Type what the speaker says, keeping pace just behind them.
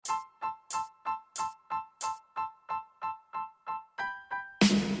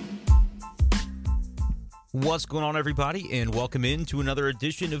What's going on, everybody, and welcome in to another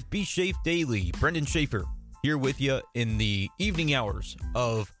edition of Be Shafe Daily. Brendan Schaefer here with you in the evening hours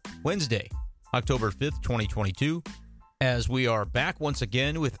of Wednesday, October 5th, 2022, as we are back once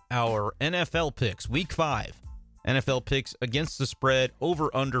again with our NFL picks, Week 5. NFL picks against the spread,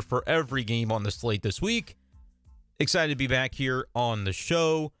 over-under for every game on the slate this week. Excited to be back here on the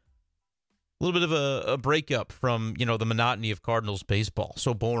show. A little bit of a breakup from, the monotony of Cardinals baseball.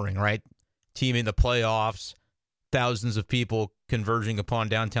 So boring, right? Team in the playoffs, thousands of people converging upon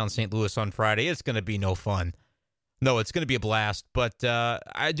downtown St. Louis on Friday. It's going to be no fun. No, it's going to be a blast, but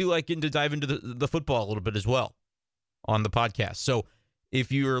I do like to dive into the football a little bit as well on the podcast. So if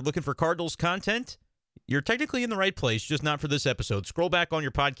you're looking for Cardinals content, you're technically in the right place, just not for this episode. Scroll back on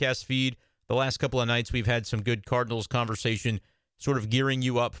your podcast feed. The last couple of nights, we've had some good Cardinals conversation, sort of gearing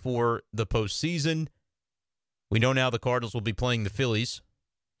you up for the postseason. We know now the Cardinals will be playing the Phillies,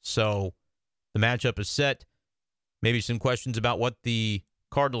 so the matchup is set. Maybe some questions about what the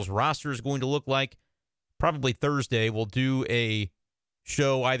Cardinals roster is going to look like. Probably Thursday, we'll do a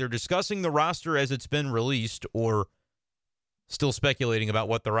show either discussing the roster as it's been released or still speculating about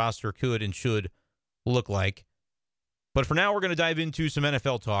what the roster could and should look like. But for now, we're going to dive into some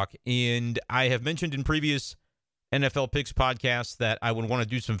NFL talk. And I have mentioned in previous NFL Picks podcasts that I would want to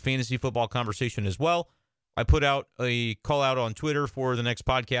do some fantasy football conversation as well. I put out a call out on Twitter for the next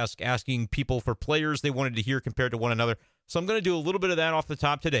podcast asking people for players they wanted to hear compared to one another. So I'm going to do a little bit of that off the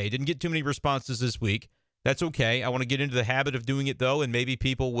top today. Didn't get too many responses this week. That's okay. I want to get into the habit of doing it, though, and maybe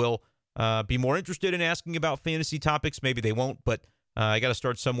people will be more interested in asking about fantasy topics. Maybe they won't, but I got to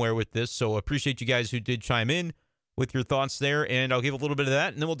start somewhere with this. So appreciate you guys who did chime in with your thoughts there, and I'll give a little bit of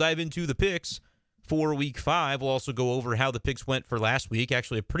that, and then we'll dive into the picks for Week 5. We'll also go over how the picks went for last week.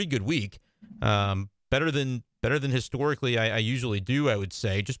 Actually, a pretty good week. Better than historically I usually do, I would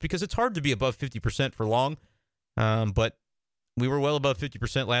say, just because it's hard to be above 50% for long. But we were well above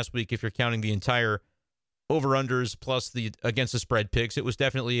 50% last week if you're counting the entire over-unders plus the against the spread picks. It was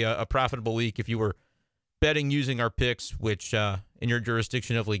definitely a profitable week if you were betting using our picks, which in your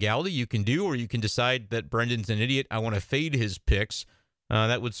jurisdiction of legality you can do, or you can decide that Brendan's an idiot. I want to fade his picks.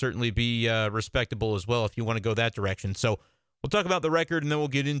 That would certainly be respectable as well if you want to go that direction. So we'll talk about the record, and then we'll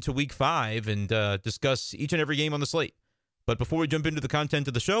get into Week 5 and discuss each and every game on the slate. But before we jump into the content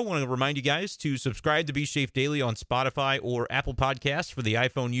of the show, I want to remind you guys to subscribe to Be Shafe Daily on Spotify or Apple Podcasts for the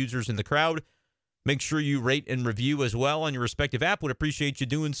iPhone users in the crowd. Make sure you rate and review as well on your respective app. Would appreciate you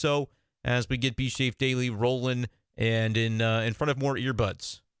doing so as we get Be Shafe Daily rolling and in front of more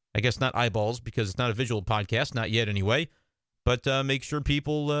earbuds. I guess not eyeballs because it's not a visual podcast, not yet anyway. But make sure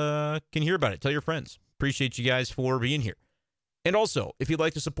people can hear about it. Tell your friends. Appreciate you guys for being here. And also, if you'd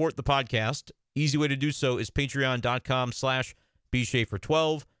like to support the podcast, easy way to do so is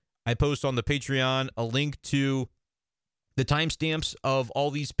patreon.com/BeShafer12. I post on the Patreon a link to the timestamps of all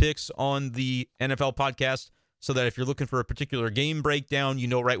these picks on the NFL podcast so that if you're looking for a particular game breakdown, you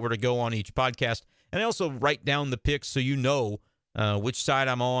know right where to go on each podcast. And I also write down the picks so you know which side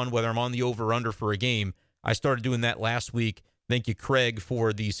I'm on, whether I'm on the over-under for a game. I started doing that last week. Thank you, Craig,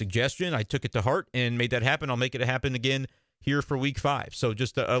 for the suggestion. I took it to heart and made that happen. I'll make it happen again here for Week 5. So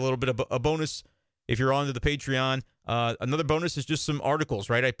just a little bit of a bonus if you're on to the Patreon. Another bonus is just some articles,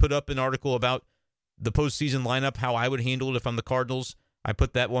 right? I put up an article about the postseason lineup, how I would handle it if I'm the Cardinals. I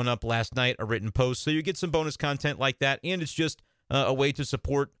put that one up last night, a written post. So you get some bonus content like that, and it's just a way to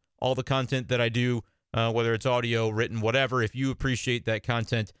support all the content that I do, whether it's audio, written, whatever. If you appreciate that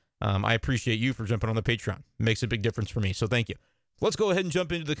content, I appreciate you for jumping on the Patreon. It makes a big difference for me, so thank you. Let's go ahead and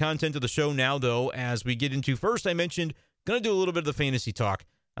jump into the content of the show now, though, as we get into, first I mentioned, going to do a little bit of the fantasy talk.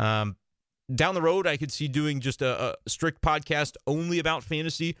 Down the road, I could see doing just a strict podcast only about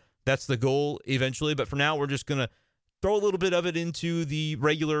fantasy. That's the goal eventually. But for now, we're just going to throw a little bit of it into the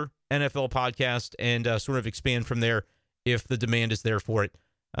regular NFL podcast and sort of expand from there if the demand is there for it.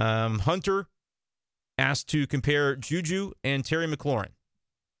 Hunter asked to compare Juju and Terry McLaurin.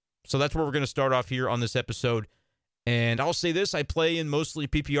 So that's where we're going to start off here on this episode. And I'll say this, I play in mostly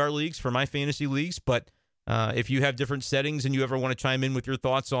PPR leagues for my fantasy leagues, but if you have different settings and you ever want to chime in with your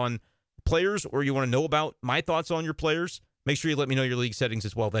thoughts on players or you want to know about my thoughts on your players, make sure you let me know your league settings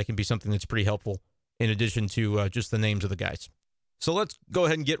as well. That can be something that's pretty helpful in addition to just the names of the guys. So let's go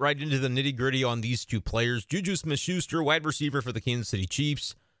ahead and get right into the nitty-gritty on these two players. Juju Smith-Schuster, wide receiver for the Kansas City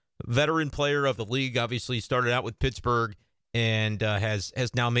Chiefs, veteran player of the league, obviously started out with Pittsburgh and has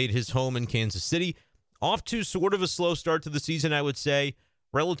now made his home in Kansas City. Off to sort of a slow start to the season, I would say.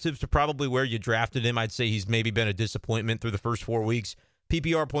 Relative to probably where you drafted him, I'd say he's maybe been a disappointment through the first 4 weeks.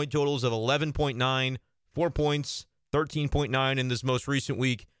 PPR point totals of 11.9, 4 points, 13.9 in this most recent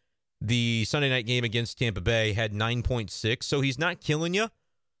week. The Sunday night game against Tampa Bay had 9.6, so he's not killing you,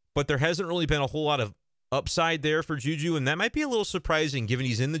 but there hasn't really been a whole lot of upside there for Juju, and that might be a little surprising given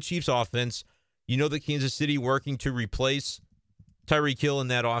he's in the Chiefs offense. You know that Kansas City working to replace Tyreek Hill in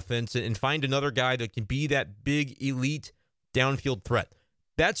that offense and find another guy that can be that big, elite downfield threat.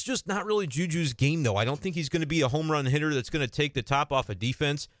 That's just not really Juju's game, though. I don't think he's going to be a home run hitter that's going to take the top off a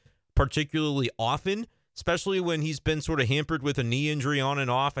defense particularly often, especially when he's been sort of hampered with a knee injury on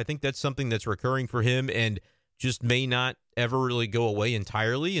and off. I think that's something that's recurring for him and just may not ever really go away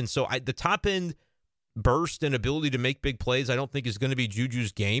entirely. And so the top-end burst and ability to make big plays I don't think is going to be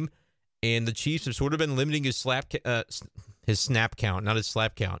Juju's game. And the Chiefs have sort of been limiting his snap count, not his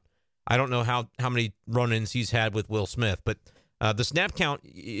slap count. I don't know how many run-ins he's had with Will Smith, but the snap count,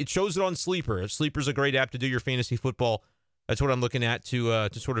 it shows it on Sleeper. Sleeper's a great app to do your fantasy football. That's what I'm looking at to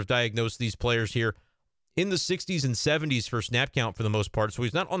sort of diagnose these players here. In the 60s and 70s for snap count for the most part, so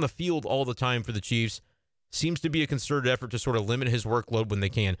he's not on the field all the time for the Chiefs. Seems to be a concerted effort to sort of limit his workload when they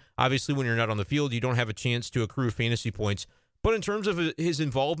can. Obviously, when you're not on the field, you don't have a chance to accrue fantasy points. But in terms of his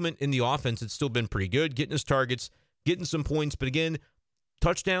involvement in the offense, it's still been pretty good, getting his targets, getting some points. But again,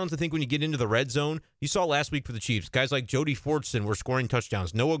 touchdowns, I think when you get into the red zone, you saw last week for the Chiefs, guys like Jody Fortson were scoring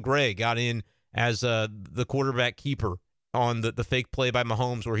touchdowns. Noah Gray got in as the quarterback keeper on the fake play by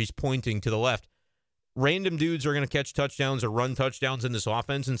Mahomes where he's pointing to the left. Random dudes are going to catch touchdowns or run touchdowns in this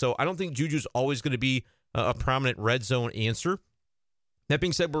offense, and so I don't think Juju's always going to be a prominent red zone answer. That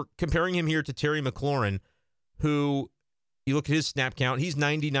being said, we're comparing him here to Terry McLaurin, who, you look at his snap count, he's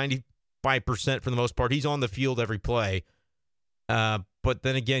 90-95% for the most part. He's on the field every play. But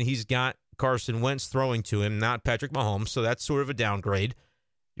then again, he's got Carson Wentz throwing to him, not Patrick Mahomes, so that's sort of a downgrade.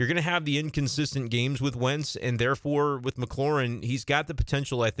 You're going to have the inconsistent games with Wentz, and therefore with McLaurin, he's got the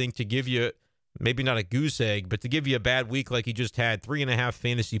potential, I think, to give you, maybe not a goose egg, but to give you a bad week like he just had, 3.5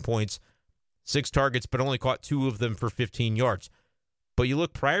 fantasy points, 6 targets, but only caught 2 of them for 15 yards. But you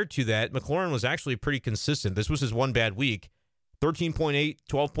look prior to that, McLaurin was actually pretty consistent. This was his one bad week. 13.8,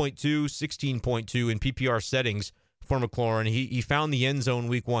 12.2, 16.2 in PPR settings for McLaurin. He found the end zone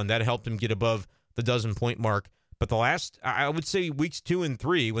week 1. That helped him get above the dozen-point mark. But the last, I would say weeks 2 and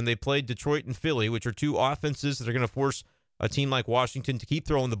 3, when they played Detroit and Philly, which are 2 offenses that are going to force a team like Washington to keep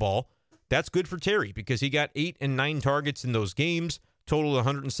throwing the ball, that's good for Terry because he got 8 and 9 targets in those games, total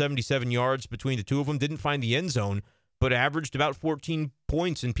 177 yards between the two of them, didn't find the end zone, but averaged about 14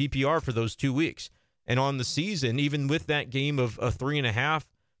 points in PPR for those 2 weeks. And on the season, even with that game of 3.5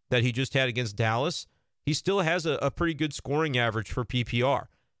 that he just had against Dallas, he still has a pretty good scoring average for PPR.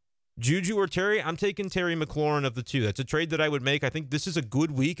 Juju or Terry, I'm taking Terry McLaurin of the two. That's a trade that I would make. I think this is a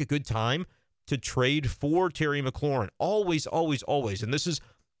good week, a good time to trade for Terry McLaurin. Always, always, always. And this is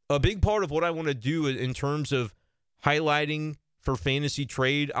a big part of what I want to do in terms of highlighting for fantasy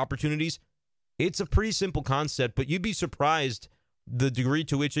trade opportunities. It's a pretty simple concept, but you'd be surprised the degree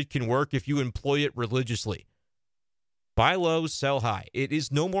to which it can work if you employ it religiously. Buy low, sell high. It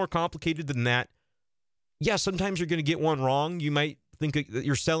is no more complicated than that. Yeah, sometimes you're going to get one wrong. You might think that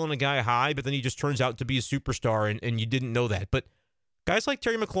you're selling a guy high, but then he just turns out to be a superstar, and you didn't know that. But guys like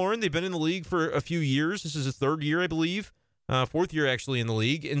Terry McLaurin, they've been in the league for a few years. This is his 3rd year, I believe. 4th year, actually, in the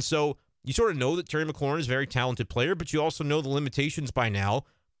league. And so you sort of know that Terry McLaurin is a very talented player, but you also know the limitations by now.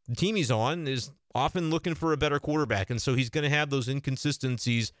 The team he's on is often looking for a better quarterback, and so he's going to have those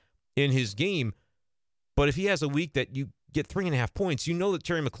inconsistencies in his game. But if he has a week that you get 3.5 points, you know that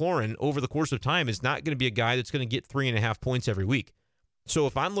Terry McLaurin, over the course of time, is not going to be a guy that's going to get 3.5 points every week. So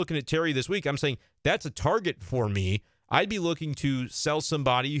if I'm looking at Terry this week, I'm saying that's a target for me. I'd be looking to sell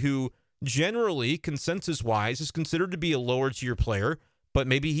somebody who generally, consensus-wise, is considered to be a lower-tier player, but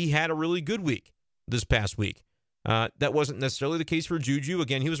maybe he had a really good week this past week. That wasn't necessarily the case for Juju.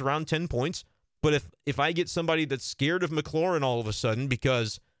 Again, he was around 10 points. But if I get somebody that's scared of McLaurin all of a sudden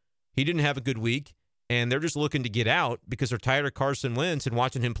because he didn't have a good week and they're just looking to get out because they're tired of Carson Wentz and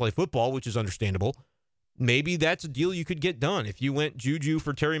watching him play football, which is understandable, maybe that's a deal you could get done. If you went Juju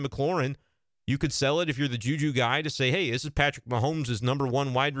for Terry McLaurin, you could sell it if you're the Juju guy to say, hey, this is Patrick Mahomes' number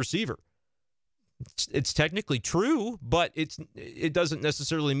 1 wide receiver. It's technically true, but it doesn't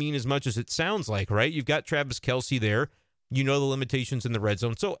necessarily mean as much as it sounds like, right? You've got Travis Kelce there. You know the limitations in the red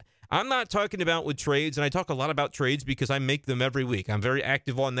zone. So I'm not talking about with trades, and I talk a lot about trades because I make them every week. I'm very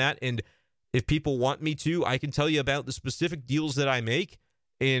active on that, and if people want me to, I can tell you about the specific deals that I make,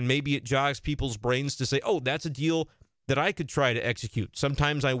 and maybe it jogs people's brains to say, oh, that's a deal that I could try to execute.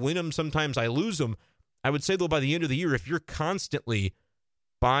 Sometimes I win them, sometimes I lose them. I would say, though, by the end of the year, if you're constantly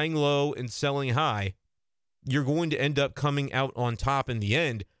buying low and selling high, you're going to end up coming out on top in the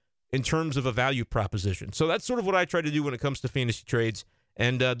end in terms of a value proposition. So that's sort of what I try to do when it comes to fantasy trades.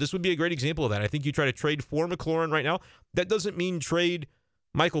 And this would be a great example of that. I think you try to trade for McLaurin right now. That doesn't mean trade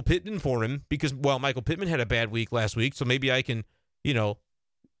Michael Pittman for him because, well, Michael Pittman had a bad week last week, so maybe I can,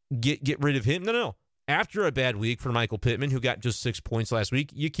 get rid of him. No. After a bad week for Michael Pittman, who got just 6 points last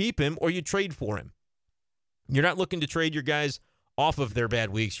week, you keep him or you trade for him. You're not looking to trade your guys off of their bad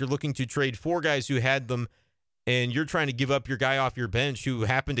weeks. You're looking to trade for guys who had them, and you're trying to give up your guy off your bench who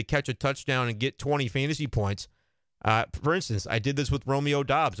happened to catch a touchdown and get 20 fantasy points. For instance, I did this with Romeo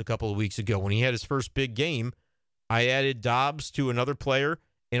Doubs a couple of weeks ago. When he had his first big game, I added Doubs to another player,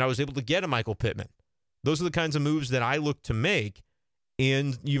 and I was able to get a Michael Pittman. Those are the kinds of moves that I look to make.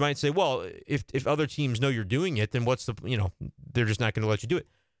 And you might say, well, if other teams know you're doing it, then what's the, they're just not going to let you do it.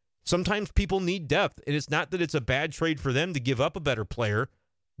 Sometimes people need depth, and it's not that it's a bad trade for them to give up a better player,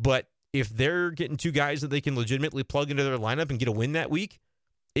 but if they're getting two guys that they can legitimately plug into their lineup and get a win that week,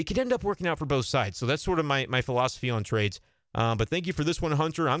 it could end up working out for both sides. So that's sort of my philosophy on trades. But thank you for this one,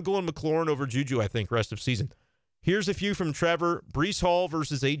 Hunter. I'm going McLaurin over Juju, I think, rest of season. Here's a few from Trevor. Breece Hall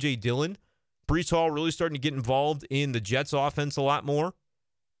versus A.J. Dillon. Breece Hall really starting to get involved in the Jets offense a lot more.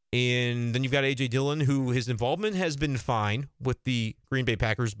 And then you've got A.J. Dillon, who his involvement has been fine with the Green Bay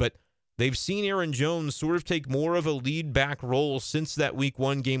Packers, but they've seen Aaron Jones sort of take more of a lead back role since that week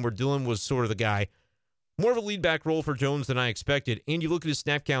 1 game where Dillon was sort of the guy. More of a lead back role for Jones than I expected. And you look at his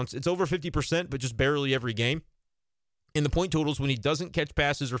snap counts, it's over 50%, but just barely every game. And the point totals when he doesn't catch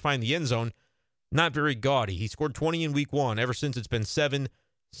passes or find the end zone, not very gaudy. He scored 20 in week 1. Ever since it's been 7,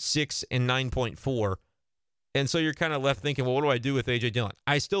 6, and 9.4. And so you're kind of left thinking, well, what do I do with A.J. Dillon?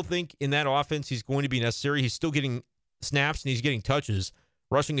 I still think in that offense he's going to be necessary. He's still getting snaps and he's getting touches.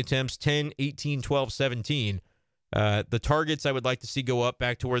 Rushing attempts, 10, 18, 12, 17. The targets I would like to see go up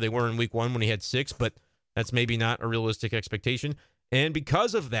back to where they were in week 1 when he had 6, but that's maybe not a realistic expectation. And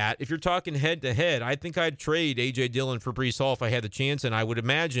because of that, if you're talking head-to-head, I think I'd trade A.J. Dillon for Breece Hall if I had the chance, and I would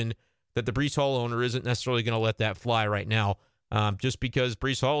imagine that the Breece Hall owner isn't necessarily going to let that fly right now, just because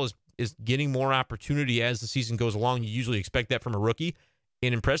Breece Hall is getting more opportunity as the season goes along. You usually expect that from a rookie.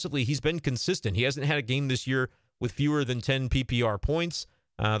 And impressively, he's been consistent. He hasn't had a game this year with fewer than 10 PPR points.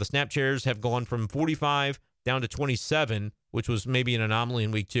 The snap shares have gone from 45 down to 27, which was maybe an anomaly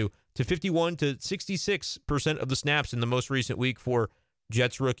in week 2, to 51 to 66% of the snaps in the most recent week for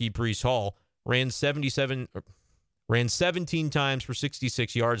Jets rookie Breece Hall. Ran 17 times for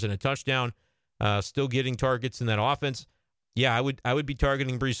 66 yards and a touchdown. Still getting targets in that offense. Yeah, I would be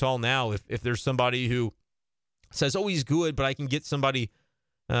targeting Breece Hall now if there's somebody who says, oh, he's good, but I can get somebody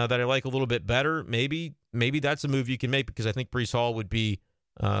that I like a little bit better. Maybe that's a move you can make, because I think Breece Hall would be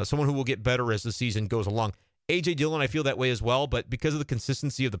someone who will get better as the season goes along. A.J. Dillon, I feel that way as well, but because of the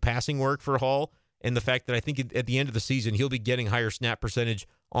consistency of the passing work for Hall and the fact that I think at the end of the season he'll be getting higher snap percentage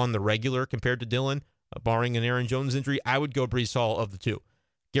on the regular compared to Dillon, barring an Aaron Jones injury, I would go Breece Hall of the two.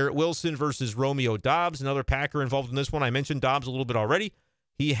 Garrett Wilson versus Romeo Doubs, another Packer involved in this one. I mentioned Doubs a little bit already.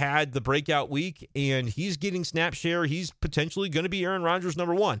 He had the breakout week, and he's getting snap share. He's potentially going to be Aaron Rodgers'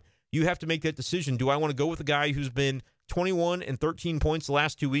 number 1. You have to make that decision. Do I want to go with a guy who's been 21 and 13 points the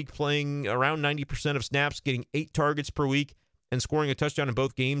last 2 weeks, playing around 90% of snaps, getting 8 targets per week, and scoring a touchdown in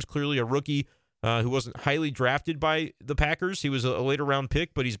both games? Clearly a rookie who wasn't highly drafted by the Packers. He was a later round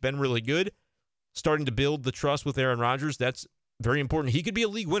pick, but he's been really good. Starting to build the trust with Aaron Rodgers. That's very important. He could be a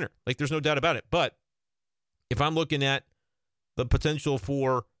league winner. Like, there's no doubt about it. But if I'm looking at the potential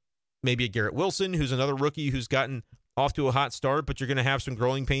for maybe a Garrett Wilson, who's another rookie who's gotten off to a hot start, but you're going to have some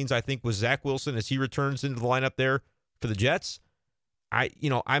growing pains, I think, with Zach Wilson as he returns into the lineup there for the Jets. I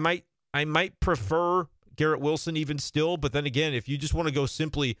might prefer Garrett Wilson even still, but then again, if you just want to go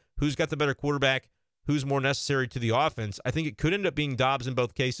simply who's got the better quarterback, who's more necessary to the offense, I think it could end up being Doubs in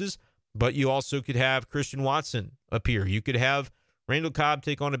both cases. But you also could have Christian Watson appear. You could have Randall Cobb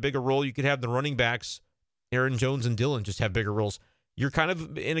take on a bigger role. You could have the running backs, Aaron Jones and Dillon, just have bigger roles. You're kind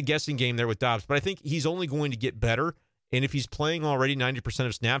of in a guessing game there with Doubs, but I think he's only going to get better. And if he's playing already 90%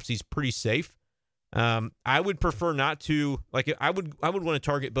 of snaps, he's pretty safe. I would prefer not to, I would want to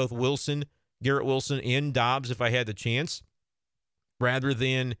target both Garrett Wilson and Doubs if I had the chance, rather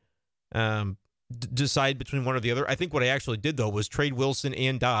than decide between one or the other. I think what I actually did, though, was trade Wilson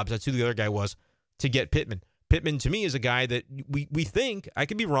and Doubs. That's who the other guy was, to get Pittman. Pittman, to me, is a guy that we think, I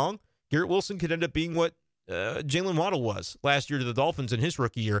could be wrong, Garrett Wilson could end up being what Jalen Waddle was last year to the Dolphins in his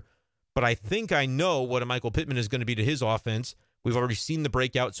rookie year. But I think I know what a Michael Pittman is going to be to his offense. We've already seen the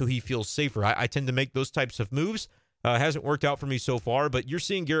breakout, so he feels safer. I tend to make those types of moves. Hasn't worked out for me so far, but you're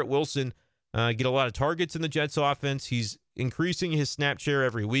seeing Garrett Wilson get a lot of targets in the Jets offense. He's increasing his snap share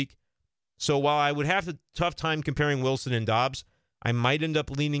every week. So while I would have a tough time comparing Wilson and Doubs, I might end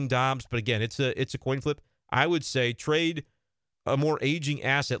up leaning Doubs. But again, it's a coin flip. I would say trade a more aging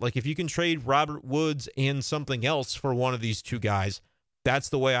asset. Like if you can trade Robert Woods and something else for one of these two guys, that's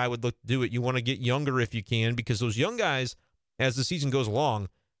the way I would look to do it. You want to get younger if you can, because those young guys, as the season goes along,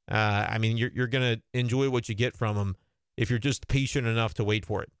 you're going to enjoy what you get from them if you're just patient enough to wait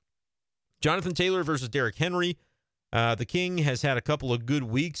for it. Jonathan Taylor versus Derrick Henry. The King has had a couple of good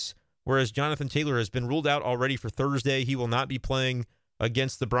weeks, whereas Jonathan Taylor has been ruled out already for Thursday. He will not be playing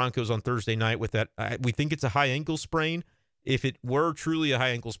against the Broncos on Thursday night with that. We think it's a high ankle sprain. If it were truly a high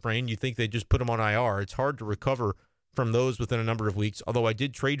ankle sprain, you'd think they'd just put him on IR. It's hard to recover from those within a number of weeks, although I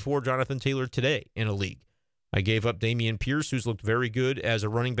did trade for Jonathan Taylor today in a league. I gave up Dameon Pierce, who's looked very good as a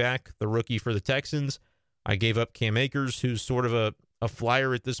running back, the rookie for the Texans. I gave up Cam Akers, who's sort of a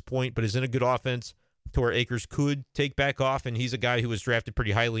flyer at this point, but is in a good offense to where Akers could take back off, and he's a guy who was drafted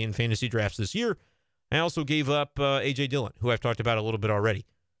pretty highly in fantasy drafts this year. I also gave up A.J. Dillon, who I've talked about a little bit already.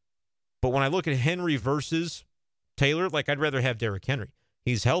 But when I look at Henry versus Taylor, I'd rather have Derrick Henry.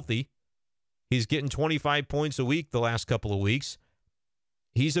 He's healthy. He's getting 25 points a week the last couple of weeks.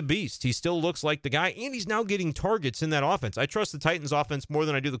 He's a beast. He still looks like the guy, and he's now getting targets in that offense. I trust the Titans offense more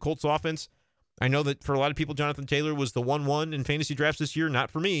than I do the Colts offense. I know that for a lot of people, Jonathan Taylor was the 1-1 in fantasy drafts this year,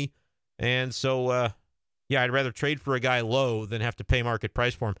 not for me. And so, I'd rather trade for a guy low than have to pay market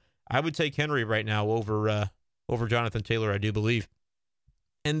price for him. I would take Henry right now over Jonathan Taylor, I do believe.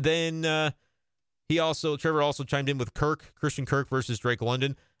 And then Trevor also chimed in with Christian Kirk versus Drake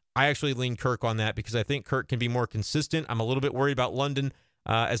London. I actually lean Kirk on that because I think Kirk can be more consistent. I'm a little bit worried about London.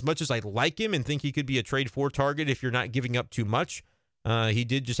 As much as I like him and think he could be a trade for target if you're not giving up too much, he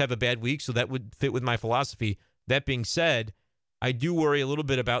did just have a bad week, so that would fit with my philosophy. That being said, I do worry a little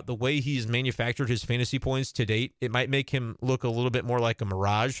bit about the way he's manufactured his fantasy points to date. It might make him look a little bit more like a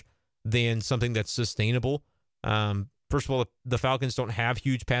mirage than something that's sustainable. First of all, the Falcons don't have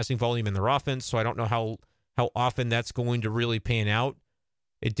huge passing volume in their offense, so I don't know how often that's going to really pan out.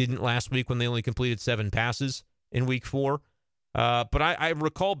 It didn't last week when they only completed 7 passes in week 4. But I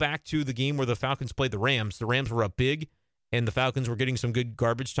recall back to the game where the Falcons played the Rams. The Rams were up big, and the Falcons were getting some good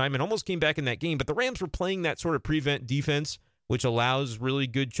garbage time and almost came back in that game. But the Rams were playing that sort of prevent defense, which allows really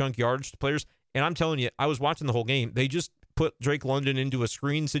good chunk yardage to players. And I'm telling you, I was watching the whole game. They just put Drake London into a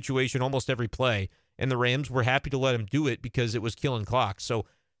screen situation almost every play, and the Rams were happy to let him do it because it was killing clocks. So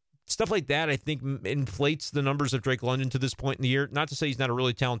stuff like that, I think, inflates the numbers of Drake London to this point in the year. Not to say he's not a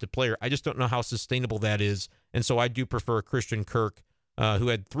really talented player. I just don't know how sustainable that is. And so I do prefer Christian Kirk, who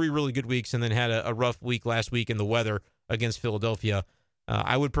had 3 really good weeks and then had a rough week last week in the weather against Philadelphia.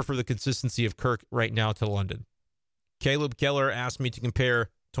 I would prefer the consistency of Kirk right now to London. Caleb Keller asked me to compare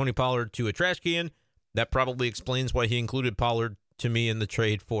Tony Pollard to a trash can. That probably explains why he included Pollard to me in the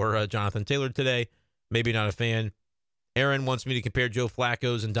trade for Jonathan Taylor today. Maybe not a fan. Aaron wants me to compare Joe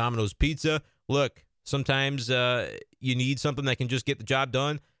Flacco's and Domino's Pizza. Look, sometimes you need something that can just get the job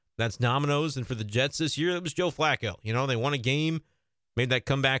done. That's Domino's. And for the Jets this year, it was Joe Flacco. They won a game, made that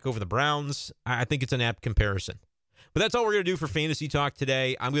comeback over the Browns. I think it's an apt comparison. But that's all we're going to do for Fantasy Talk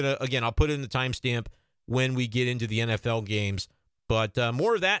today. I'll put it in the timestamp when we get into the NFL games. But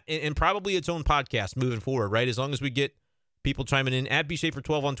more of that and probably its own podcast moving forward, right? As long as we get people chiming in at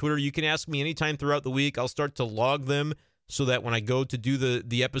BShafer12 on Twitter. You can ask me anytime throughout the week. I'll start to log them so that when I go to do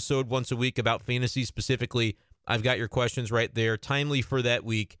the episode once a week about fantasy specifically, I've got your questions right there, timely for that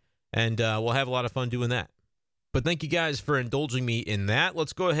week, and we'll have a lot of fun doing that. But thank you guys for indulging me in that.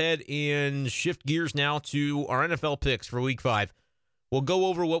 Let's go ahead and shift gears now to our NFL picks for Week 5. We'll go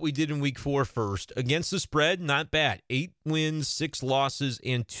over what we did in Week 4 first. Against the spread, not bad. 8 wins, 6 losses,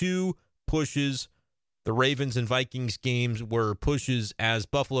 and 2 pushes. The Ravens and Vikings games were pushes as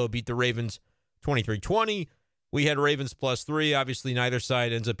Buffalo beat the Ravens 23-20. We had Ravens +3. Obviously, neither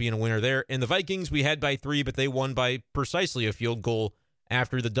side ends up being a winner there. And the Vikings, we had by 3, but they won by precisely a field goal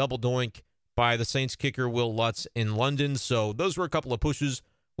after the double doink by the Saints kicker Will Lutz in London. So those were a couple of pushes.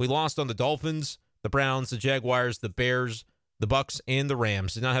 We lost on the Dolphins, the Browns, the Jaguars, the Bears, the Bucks, and the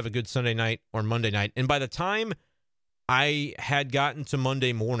Rams. Did not have a good Sunday night or Monday night. And by the time I had gotten to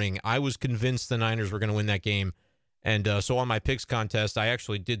Monday morning, I was convinced the Niners were going to win that game. And so on my picks contest, I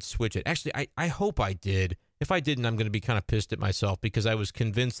actually did switch it. Actually, I hope I did. If I didn't, I'm going to be kind of pissed at myself because I was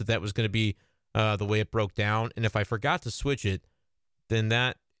convinced that was going to be the way it broke down. And if I forgot to switch it, then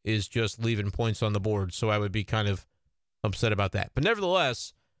that is just leaving points on the board. So I would be kind of upset about that. But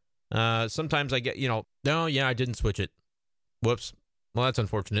nevertheless, sometimes I get, I didn't switch it. Whoops. Well, that's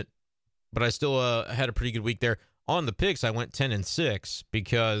unfortunate. But I still had a pretty good week there. On the picks, I went 10-6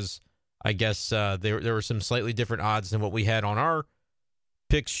 because I guess there were some slightly different odds than what we had on our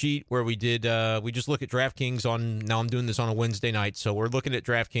pick sheet where we did we just look at DraftKings now I'm doing this on a Wednesday night, so we're looking at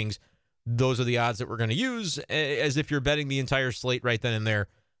DraftKings. those are the odds that we're going to use, as if you're betting the entire slate right then and there.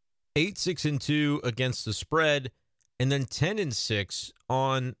 8-6-2 against the spread, and then 10-6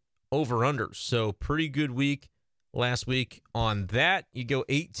 on over-unders. So pretty good week last week on that. You go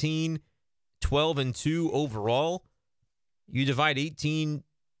 18, 12-2 overall. You divide 18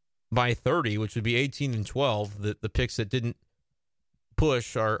 by 30, which would be 18-12. The picks that didn't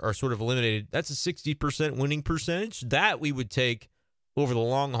push are sort of eliminated. That's a 60% winning percentage. That we would take over the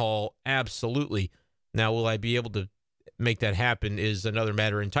long haul, absolutely. Now, will I be able to make that happen is another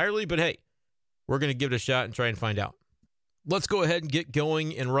matter entirely, but hey, we're going to give it a shot and try and find out. Let's go ahead and get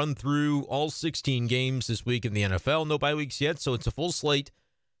going and run through all 16 games this week in the NFL. No bye weeks yet, so it's a full slate.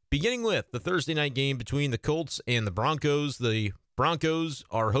 Beginning with the Thursday night game between the Colts and the Broncos. The Broncos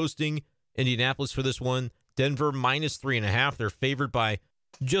are hosting Indianapolis for this one. Denver minus 3.5. They're favored by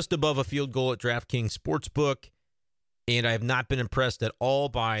just above a field goal at DraftKings Sportsbook. And I have not been impressed at all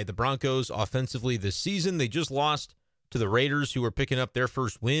by the Broncos offensively this season. They just lost to the Raiders, who are picking up their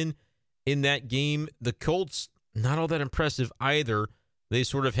first win in that game. The Colts, not all that impressive either. They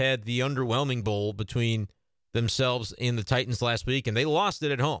sort of had the underwhelming bowl between themselves and the Titans last week, and they lost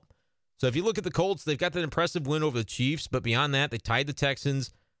it at home. So if you look at the Colts, they've got that impressive win over the Chiefs, but beyond that, they tied the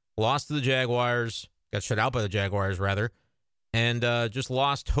Texans, lost to the Jaguars, got shut out by the Jaguars, rather, and just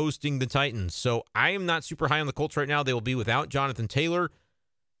lost hosting the Titans. So I am not super high on the Colts right now. They will be without Jonathan Taylor.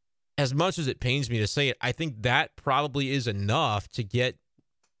 As much as it pains me to say it, I think that probably is enough to get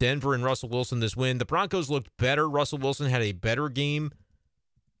Denver and Russell Wilson this win. The Broncos looked better. Russell Wilson had a better game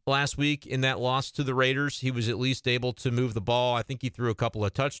last week in that loss to the Raiders. He was at least able to move the ball. I think he threw a couple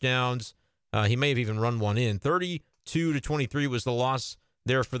of touchdowns. He may have even run one in. 32-23 was the loss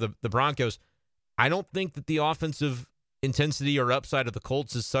there for the Broncos. I don't think that the offensive intensity or upside of the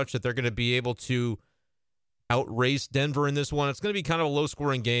Colts is such that they're going to be able to outrace Denver in this one. It's going to be kind of a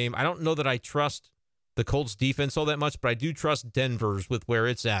low-scoring game. I don't know that I trust the Colts defense all that much, but I do trust Denver's with where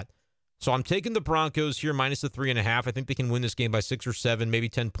it's at. So I'm taking the Broncos here minus the 3.5. I think they can win this game by 6 or 7, maybe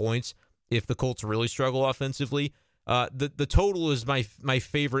 10 points if the Colts really struggle offensively. The total is my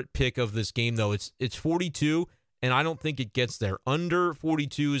favorite pick of this game, though. It's 42, and I don't think it gets there. Under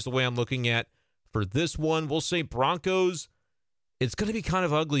 42 is the way I'm looking at for this one. We'll say Broncos. It's going to be kind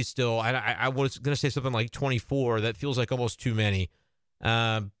of ugly still. I was going to say something like 24. That feels like almost too many.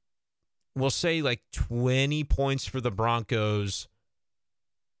 We'll say like 20 points for the Broncos,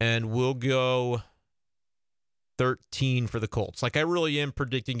 and we'll go 13 for the Colts. Like, I really am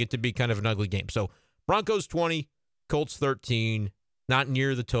predicting it to be kind of an ugly game. So Broncos 20, Colts 13, not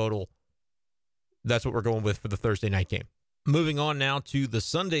near the total. That's what we're going with for the Thursday night game. Moving on now to the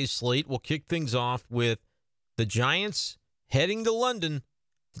Sunday slate, we'll kick things off with the Giants heading to London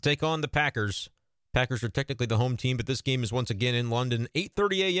to take on the Packers. Packers are technically the home team, but this game is once again in London,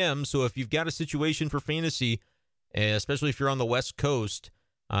 8:30 a.m. So if you've got a situation for fantasy, especially if you're on the West Coast,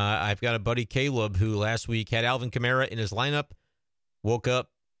 I've got a buddy, Caleb, who last week had Alvin Kamara in his lineup, woke up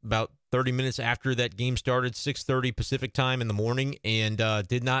about 30 minutes after that game started, 6:30 Pacific time in the morning, and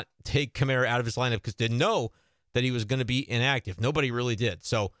did not take Kamara out of his lineup because didn't know that he was going to be inactive. Nobody really did.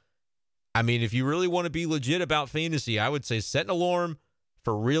 So, I mean, if you really want to be legit about fantasy, I would say set an alarm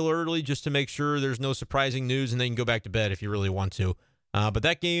for real early just to make sure there's no surprising news, and then you can go back to bed if you really want to. But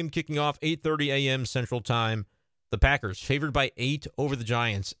that game kicking off 8:30 a.m. Central Time. The Packers favored by 8 over the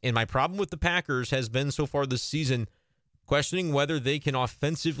Giants. And my problem with the Packers has been so far this season questioning whether they can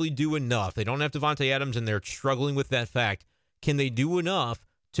offensively do enough. They don't have Devontae Adams, and they're struggling with that fact. Can they do enough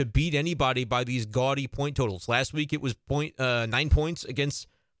to beat anybody by these gaudy point totals? Last week it was 9 points against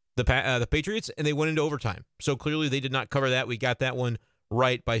the Patriots, and they went into overtime. So clearly they did not cover that. We got that one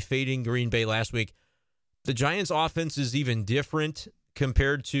right by fading Green Bay last week. The Giants' offense is even different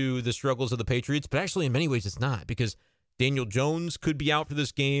compared to the struggles of the Patriots, but actually in many ways it's not, because Daniel Jones could be out for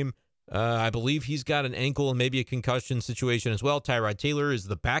this game. I believe he's got an ankle and maybe a concussion situation as well. Tyrod Taylor is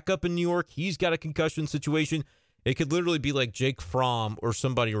the backup in New York. He's got a concussion situation. It could literally be like Jake Fromm or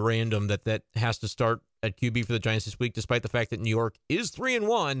somebody random that has to start at QB for the Giants this week, despite the fact that New York is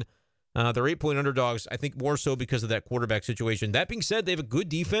 3-1. They're 8-point underdogs, I think more so because of that quarterback situation. That being said, they have a good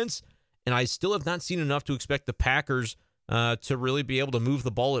defense, and I still have not seen enough to expect the Packers to really be able to move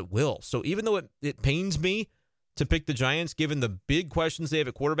the ball at will. So even though it pains me to pick the Giants, given the big questions they have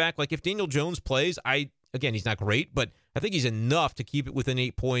at quarterback, like if Daniel Jones plays, again, he's not great, but I think he's enough to keep it within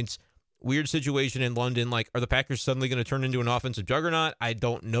 8 points. Weird situation in London. Like, are the Packers suddenly going to turn into an offensive juggernaut? I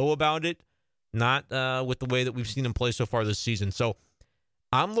don't know about it. Not with the way that we've seen them play so far this season. So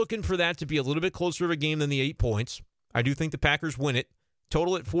I'm looking for that to be a little bit closer of a game than the 8 points. I do think the Packers win it.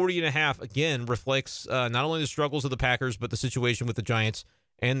 Total at 40.5, again, reflects not only the struggles of the Packers, but the situation with the Giants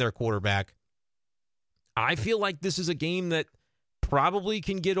and their quarterback. I feel like this is a game that probably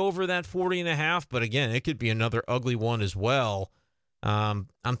can get over that 40.5, but again, it could be another ugly one as well. I'm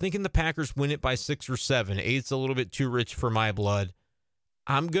thinking the Packers win it by 6 or 7. 8's a little bit too rich for my blood.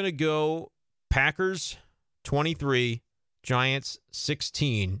 I'm going to go Packers 23, Giants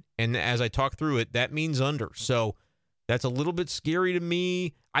 16. And as I talk through it, that means under. So that's a little bit scary to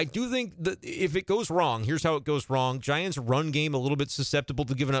me. I do think that if it goes wrong, here's how it goes wrong. Giants' run game a little bit susceptible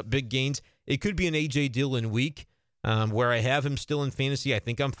to giving up big gains. It could be an A.J. Dillon week where I have him still in fantasy. I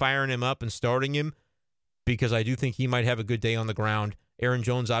think I'm firing him up and starting him because I do think he might have a good day on the ground. Aaron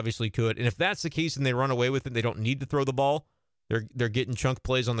Jones obviously could. And if that's the case and they run away with it, they don't need to throw the ball. They're getting chunk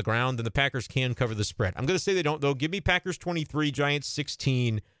plays on the ground, then the Packers can cover the spread. I'm going to say they don't, though. Give me Packers 23, Giants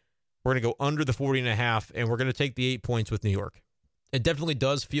 16. We're going to go under the 40.5, and we're going to take the 8 points with New York. It definitely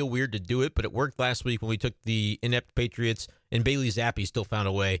does feel weird to do it, but it worked last week when we took the inept Patriots, and Bailey Zappi still found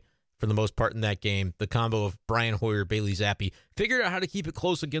a way for the most part in that game. The combo of Brian Hoyer, Bailey Zappi figured out how to keep it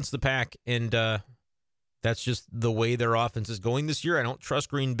close against the Pack, and that's just the way their offense is going this year. I don't trust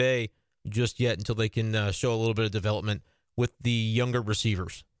Green Bay just yet until they can show a little bit of development with the younger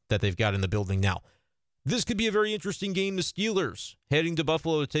receivers that they've got in the building now. This could be a very interesting game. The Steelers heading to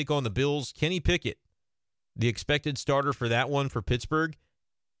Buffalo to take on the Bills. Kenny Pickett, the expected starter for that one for Pittsburgh.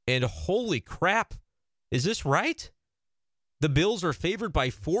 And holy crap, is this right? The Bills are favored by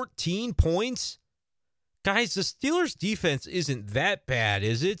 14 points? Guys, the Steelers' defense isn't that bad,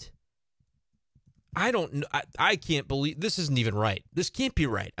 is it? I don't know. I can't believe this isn't even right. This can't be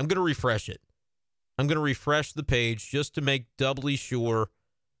right. I'm going to refresh it. I'm going to refresh the page just to make doubly sure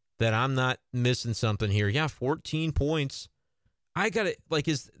that I'm not missing something here. Yeah, 14 points. I got it.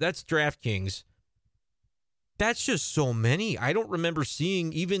 That's DraftKings. That's just so many. I don't remember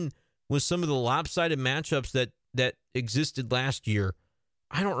seeing, even with some of the lopsided matchups that existed last year,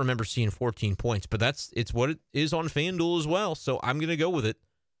 I don't remember seeing 14 points, but it's what it is on FanDuel as well. So I'm going to go with it.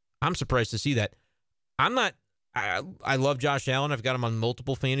 I'm surprised to see that. I love Josh Allen. I've got him on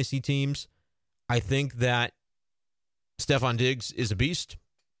multiple fantasy teams. I think that Stephon Diggs is a beast.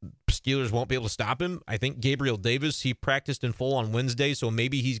 Steelers won't be able to stop him. I think Gabriel Davis, he practiced in full on Wednesday, so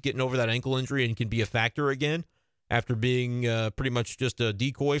maybe he's getting over that ankle injury and can be a factor again after being pretty much just a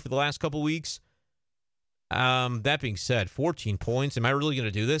decoy for the last couple weeks. That being said, 14 points. Am I really going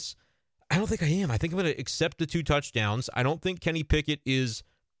to do this? I don't think I am. I think I'm going to accept the 2 touchdowns. I don't think Kenny Pickett is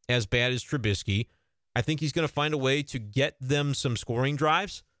as bad as Trubisky. I think he's going to find a way to get them some scoring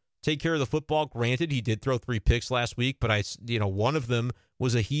drives, take care of the football. Granted, he did throw 3 picks last week, but one of them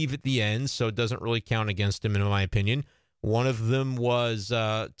was a heave at the end, so it doesn't really count against him in my opinion. One of them was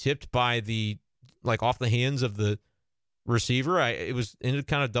tipped by off the hands of the receiver. It was in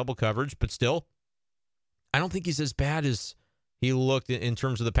kind of double coverage, but still, I don't think he's as bad as he looked in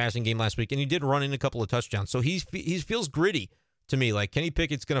terms of the passing game last week, and he did run in a couple of touchdowns, so he feels gritty to me. Like Kenny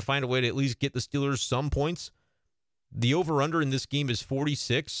Pickett's going to find a way to at least get the Steelers some points. The over-under in this game is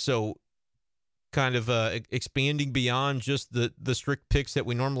 46, so kind of expanding beyond just the strict picks that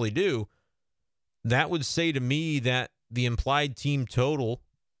we normally do. That would say to me that the implied team total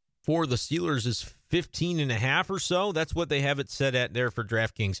for the Steelers is 15.5 or so. That's what they have it set at there for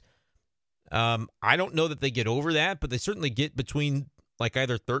DraftKings. I don't know that they get over that, but they certainly get between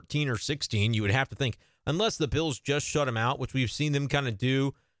either 13 or 16, you would have to think. Unless the Bills just shut them out, which we've seen them kind of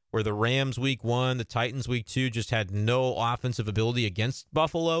do, where the Rams week 1, the Titans week 2 just had no offensive ability against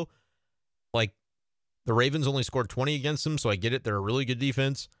Buffalo. The Ravens only scored 20 against them, so I get it. They're a really good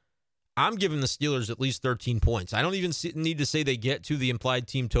defense. I'm giving the Steelers at least 13 points. I don't even need to say they get to the implied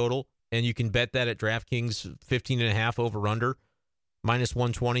team total, and you can bet that at DraftKings 15.5 over-under, minus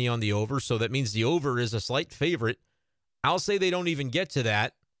 120 on the over, so that means the over is a slight favorite. I'll say they don't even get to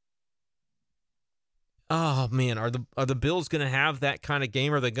that. Oh, man, are the Bills going to have that kind of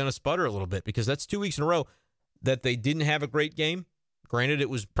game, or are they going to sputter a little bit? Because that's 2 weeks in a row that they didn't have a great game. Granted, it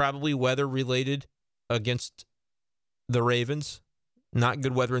was probably weather-related against the Ravens. Not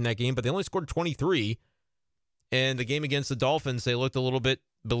good weather in that game, but they only scored 23. And the game against the Dolphins, they looked a little bit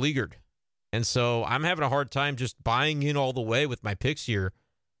beleaguered. And so I'm having a hard time just buying in all the way with my picks here.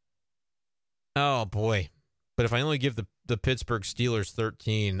 Oh, boy. But if I only give the Pittsburgh Steelers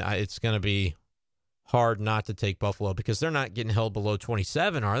 13, it's going to be hard not to take Buffalo because they're not getting held below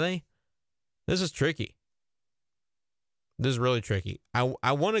 27, are they? This is tricky. This is really tricky.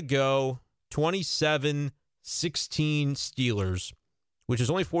 I want to go 27-16 Steelers, which is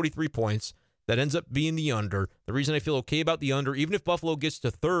only 43 points. That ends up being the under. The reason I feel okay about the under, even if Buffalo gets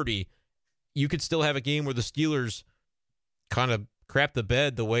to 30, you could still have a game where the Steelers kind of crap the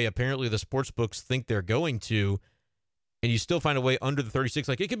bed the way apparently the sports books think they're going to. and you still find a way under the 36.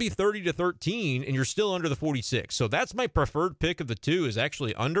 Like, it could be 30-13, and you're still under the 46. So that's my preferred pick of the two, is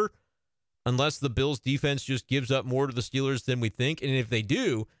actually under, unless the Bills' defense just gives up more to the Steelers than we think. And if they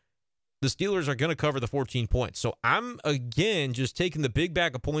do, the Steelers are going to cover the 14 points. So I'm, again, just taking the big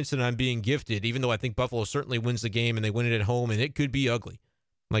bag of points that I'm being gifted, even though I think Buffalo certainly wins the game and they win it at home, and it could be ugly.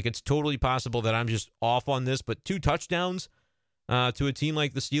 Like, it's totally possible that I'm just off on this, but 2 touchdowns to a team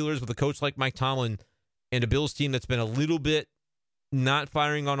like the Steelers with a coach like Mike Tomlin and a Bills team that's been a little bit not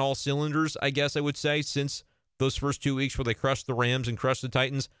firing on all cylinders, I guess I would say, since those first 2 weeks where they crushed the Rams and crushed the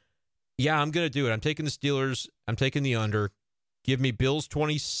Titans. Yeah, I'm going to do it. I'm taking the Steelers. I'm taking the under. Give me Bills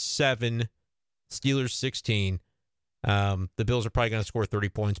 27, Steelers 16. The Bills are probably going to score 30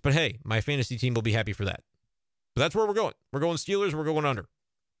 points. But, hey, my fantasy team will be happy for that. So that's where we're going. We're going Steelers. We're going under.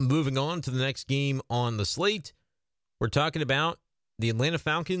 Moving on to the next game on the slate, we're talking about the Atlanta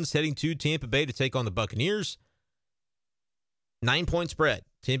Falcons heading to Tampa Bay to take on the Buccaneers. 9-point spread.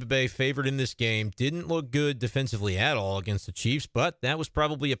 Tampa Bay favored in this game. Didn't look good defensively at all against the Chiefs, but that was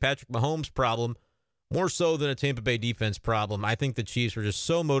probably a Patrick Mahomes problem, more so than a Tampa Bay defense problem. I think the Chiefs were just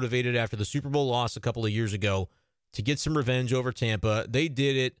so motivated after the Super Bowl loss a couple of years ago to get some revenge over Tampa. They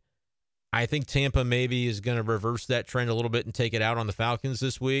did it. I think Tampa maybe is going to reverse that trend a little bit and take it out on the Falcons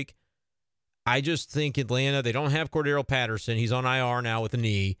this week. I just think Atlanta, they don't have Cordero Patterson. He's on IR now with a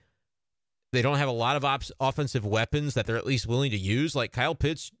knee. They don't have a lot of offensive weapons that they're at least willing to use, like Kyle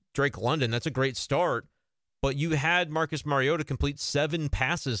Pitts, Drake London. That's a great start. But you had Marcus Mariota complete 7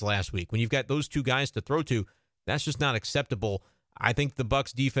 passes last week. When you've got those 2 guys to throw to, that's just not acceptable. I think the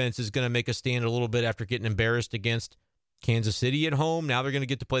Bucs defense is going to make a stand a little bit after getting embarrassed against Kansas City at home. Now they're going to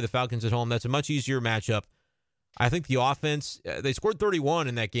get to play the Falcons at home. That's a much easier matchup. I think the offense, they scored 31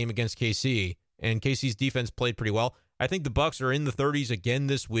 in that game against KC, and KC's defense played pretty well. I think the Bucs are in the 30s again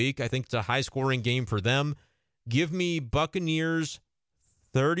this week. I think it's a high-scoring game for them. Give me Buccaneers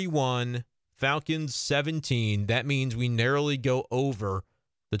 31, Falcons 17. That means we narrowly go over.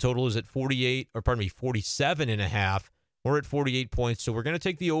 The total is at 47.5. We're at 48 points, so we're going to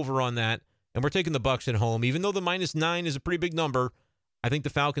take the over on that, and we're taking the Bucs at home. Even though the -9 is a pretty big number, I think the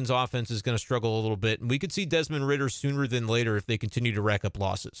Falcons' offense is going to struggle a little bit, and we could see Desmond Ridder sooner than later if they continue to rack up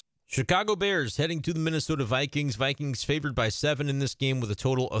losses. Chicago Bears heading to the Minnesota Vikings. Vikings favored by 7 in this game with a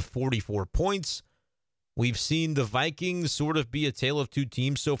total of 44 points. We've seen the Vikings sort of be a tale of 2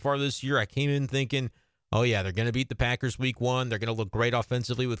 teams so far this year. I came in thinking, oh yeah, they're going to beat the Packers week 1. They're going to look great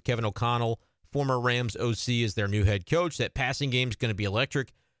offensively with Kevin O'Connell, former Rams OC, as their new head coach. That passing game is going to be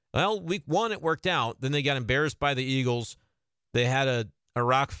electric. Well, week 1 it worked out. Then they got embarrassed by the Eagles. They had a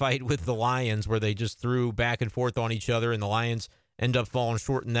rock fight with the Lions where they just threw back and forth on each other, and the Lions end up falling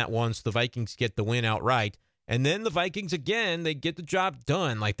short in that one, so the Vikings get the win outright. And then the Vikings, again, they get the job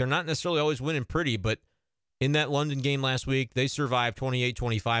done. Like, they're not necessarily always winning pretty, but in that London game last week, they survived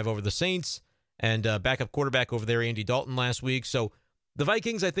 28-25 over the Saints, and backup quarterback over there, Andy Dalton, last week. So the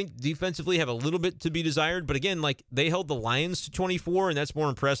Vikings, I think, defensively have a little bit to be desired, but again, like, they held the Lions to 24, and that's more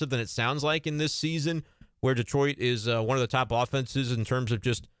impressive than it sounds like in this season, where Detroit is one of the top offenses in terms of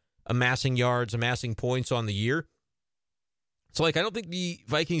just amassing yards, amassing points on the year. So, like, I don't think the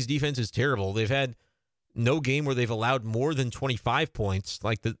Vikings defense is terrible. They've had no game where they've allowed more than 25 points.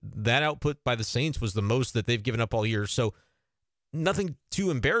 Like, that output by the Saints was the most that they've given up all year. So, nothing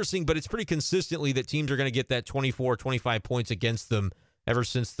too embarrassing, but it's pretty consistently that teams are going to get that 24, 25 points against them ever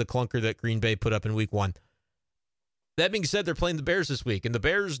since the clunker that Green Bay put up in week 1. That being said, they're playing the Bears this week, and the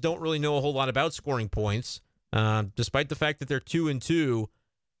Bears don't really know a whole lot about scoring points. Despite the fact that they're 2-2,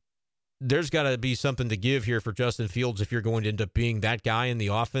 there's got to be something to give here for Justin Fields if you're going to end up being that guy in the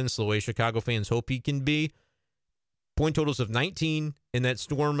offense the way Chicago fans hope he can be. Point totals of 19 in that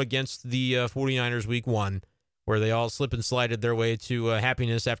storm against the 49ers week 1, where they all slip and slided their way to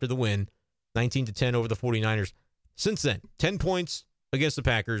happiness after the win, 19-10 over the 49ers. Since then, 10 points against the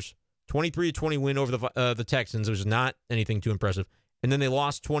Packers, 23-20 win over the Texans, which is not anything too impressive. And then they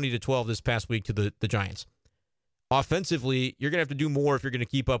lost 20-12 this past week to the Giants. Offensively, you're going to have to do more if you're going to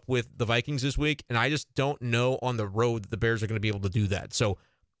keep up with the Vikings this week, and I just don't know on the road that the Bears are going to be able to do that. So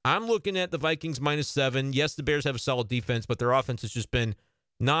I'm looking at the Vikings -7. Yes, the Bears have a solid defense, but their offense has just been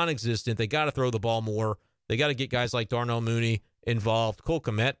non-existent. They got to throw the ball more. They got to get guys like Darnell Mooney involved. Cole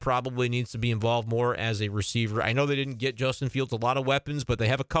Kmet probably needs to be involved more as a receiver. I know they didn't get Justin Fields a lot of weapons, but they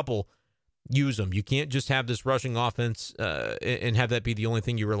have a couple. Use them. You can't just have this rushing offense and have that be the only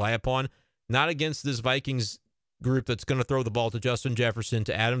thing you rely upon. Not against this Vikings group that's going to throw the ball to Justin Jefferson,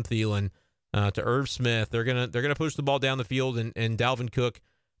 to Adam Thielen, to Irv Smith. They're gonna push the ball down the field, and Dalvin Cook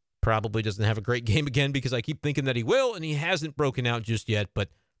probably doesn't have a great game again because I keep thinking that he will, and he hasn't broken out just yet. But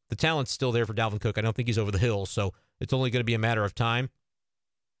the talent's still there for Dalvin Cook. I don't think he's over the hill. So It's only going to be a matter of time.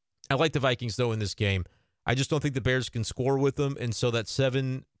 I like the Vikings, though, in this game. I just don't think the Bears can score with them, and so that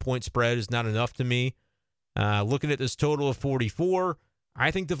 7-point spread is not enough to me. Looking at this total of 44, I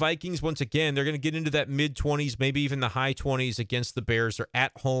think the Vikings, once again, they're going to get into that mid-20s, maybe even the high 20s against the Bears. They're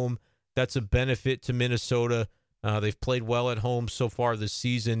at home. That's a benefit to Minnesota. They've played well at home so far this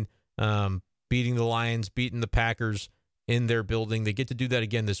season, beating the Lions, beating the Packers in their building. They get to do that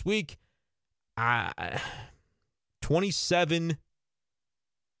again this week. 27.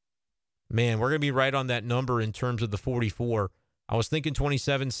 Man, we're going to be right on that number in terms of the 44. I was thinking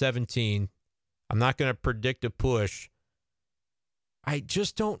 27-17. I'm not going to predict a push. I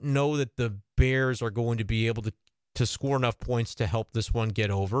just don't know that the Bears are going to be able to score enough points to help this one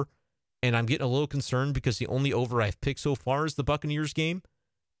get over. And I'm getting a little concerned because the only over I've picked so far is the Buccaneers game.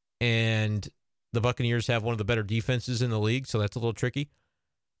 And the Buccaneers have one of the better defenses in the league, so that's a little tricky.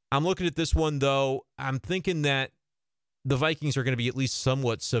 I'm looking at this one, though. I'm thinking that the Vikings are going to be at least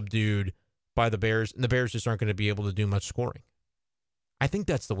somewhat subdued by the Bears, and the Bears just aren't going to be able to do much scoring. I think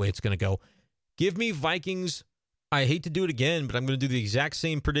that's the way it's going to go. Give me Vikings. I hate to do it again, but I'm going to do the exact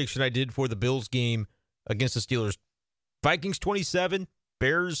same prediction I did for the Bills game against the Steelers. Vikings 27,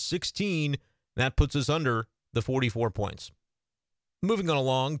 Bears 16. That puts us under the 44 points. Moving on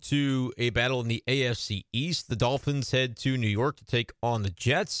along to a battle in the AFC East. The Dolphins head to New York to take on the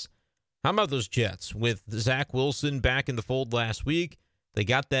Jets. How about those Jets? With Zach Wilson back in the fold last week, they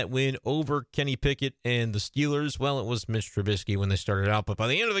got that win over Kenny Pickett and the Steelers. Well, it was Mitch Trubisky when they started out, but by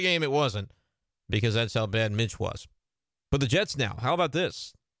the end of the game, it wasn't, because that's how bad Mitch was. But the Jets now, how about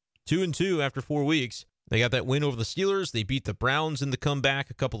this? 2-2 after 4 weeks. They got that win over the Steelers. They beat the Browns in the comeback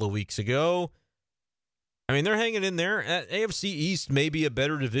a couple of weeks ago. I mean, they're hanging in there. AFC East may be a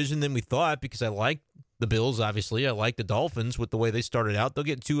better division than we thought, because I like the Bills, obviously. I like the Dolphins with the way they started out. They'll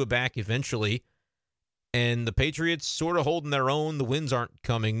get Tua back eventually. And the Patriots sort of holding their own. The wins aren't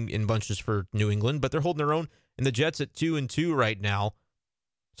coming in bunches for New England, but they're holding their own. And the Jets at 2-2 right now.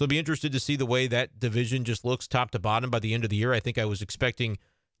 So I'll be interested to see the way that division just looks top to bottom by the end of the year. I think I was expecting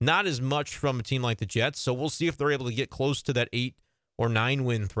not as much from a team like the Jets. So we'll see if they're able to get close to that 8 or 9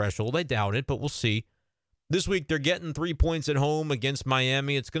 win threshold. I doubt it, but we'll see. This week, they're getting 3 points at home against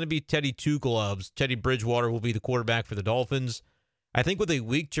Miami. It's going to be Teddy Two Gloves. Teddy Bridgewater will be the quarterback for the Dolphins. I think with a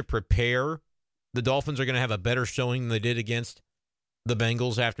week to prepare, the Dolphins are going to have a better showing than they did against the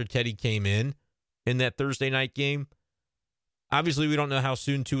Bengals after Teddy came in that Thursday night game. Obviously, we don't know how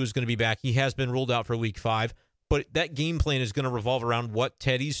soon Tua is going to be back. He has been ruled out for week 5, but that game plan is going to revolve around what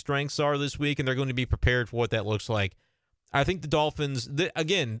Teddy's strengths are this week, and they're going to be prepared for what that looks like. I think the Dolphins,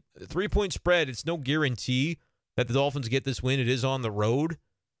 again, 3-point spread, it's no guarantee that the Dolphins get this win. It is on the road.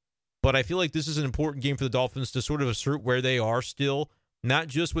 But I feel like this is an important game for the Dolphins to sort of assert where they are still, not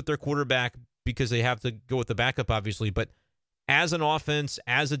just with their quarterback because they have to go with the backup, obviously, but as an offense,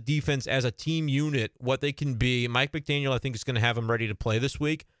 as a defense, as a team unit, what they can be. Mike McDaniel, I think, is going to have them ready to play this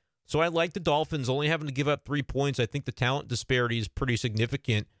week. So I like the Dolphins only having to give up 3 points. I think the talent disparity is pretty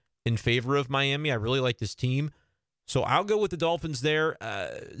significant in favor of Miami. I really like this team. So I'll go with the Dolphins there.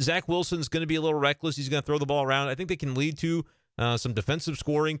 Zach Wilson's going to be a little reckless. He's going to throw the ball around. I think they can lead to some defensive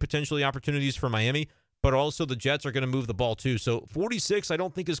scoring, potentially opportunities for Miami, but also the Jets are going to move the ball too. So 46, I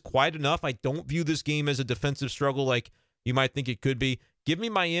don't think is quite enough. I don't view this game as a defensive struggle like you might think it could be. Give me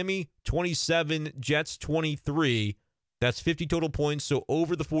Miami 27, Jets 23. That's 50 total points. So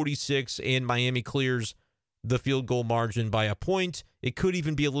over the 46, and Miami clears the field goal margin by a point. It could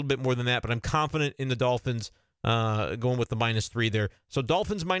even be a little bit more than that, but I'm confident in the Dolphins going with the -3 there. So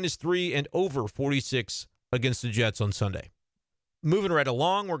Dolphins -3 and over 46 against the Jets on Sunday. Moving right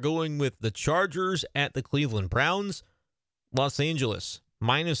along, we're going with the Chargers at the Cleveland Browns. Los Angeles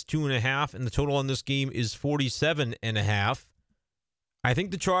 -2.5, and the total on this game is 47.5. I think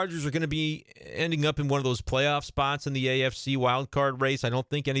the Chargers are going to be ending up in one of those playoff spots in the AFC wildcard race. I don't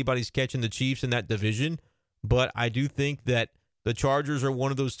think anybody's catching the Chiefs in that division, but I do think that the Chargers are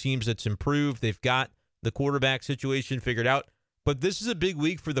one of those teams that's improved. They've got the quarterback situation figured out. But this is a big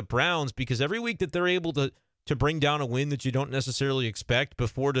week for the Browns because every week that they're able to bring down a win that you don't necessarily expect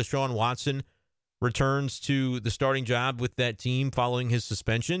before Deshaun Watson returns to the starting job with that team following his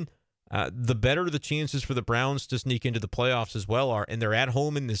suspension, the better the chances for the Browns to sneak into the playoffs as well are. And they're at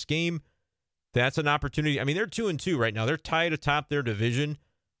home in this game. That's an opportunity. I mean, they're 2-2 right now. They're tied atop their division.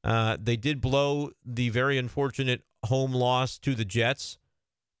 They did blow the very unfortunate home loss to the Jets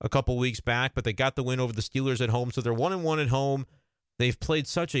a couple weeks back, but they got the win over the Steelers at home. So they're 1-1 at home. They've played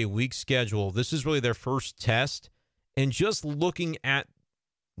such a weak schedule. This is really their first test. And just looking at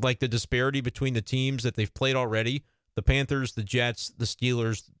like the disparity between the teams that they've played already, the Panthers, the Jets, the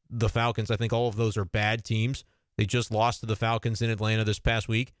Steelers, the Falcons, I think all of those are bad teams. They just lost to the Falcons in Atlanta this past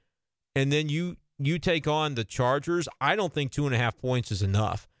week. And then you take on the Chargers. I don't think 2.5 points is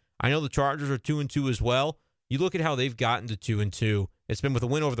enough. I know the Chargers are 2-2 as well. You look at how they've gotten to 2-2. It's been with a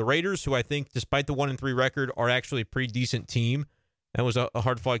win over the Raiders, who I think, despite the 1-3 record, are actually a pretty decent team. That was a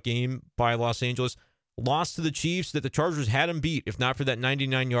hard-fought game by Los Angeles. Lost to the Chiefs that the Chargers had them beat, if not for that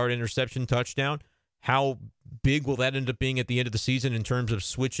 99-yard interception touchdown. How big will that end up being at the end of the season in terms of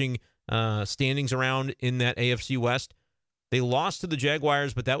switching standings around in that AFC West? They lost to the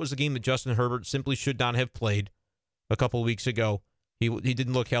Jaguars, but that was a game that Justin Herbert simply should not have played a couple of weeks ago. He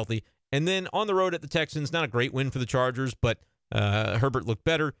didn't look healthy. And then on the road at the Texans, not a great win for the Chargers, but Herbert looked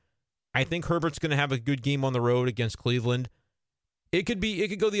better. I think Herbert's going to have a good game on the road against Cleveland. It could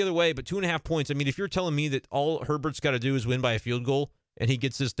go the other way, but 2.5 points. I mean, if you're telling me that all Herbert's got to do is win by a field goal and he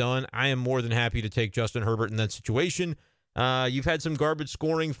gets this done, I am more than happy to take Justin Herbert in that situation. You've had some garbage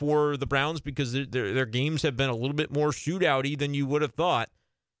scoring for the Browns because their games have been a little bit more shootout-y than you would have thought.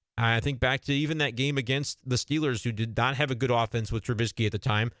 I think back to even that game against the Steelers, who did not have a good offense with Trubisky at the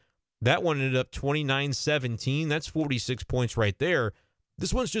time. That one ended up 29-17. That's 46 points right there.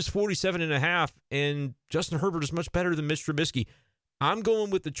 This one's just 47.5, and Justin Herbert is much better than Mitch Trubisky. I'm going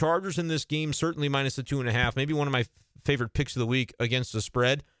with the Chargers in this game, certainly minus the 2.5. Maybe one of my favorite picks of the week against the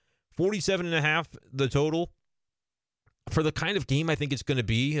spread. 47.5 the total. For the kind of game I think it's going to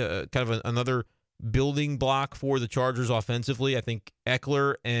be, kind of another building block for the Chargers offensively. I think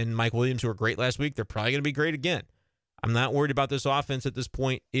Eckler and Mike Williams, who were great last week, they're probably going to be great again. I'm not worried about this offense at this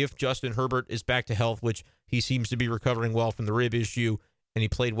point if Justin Herbert is back to health, which he seems to be recovering well from the rib issue, and he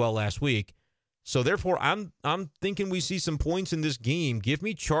played well last week. So therefore, I'm thinking we see some points in this game. Give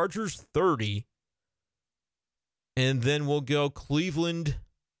me Chargers 30, and then we'll go Cleveland.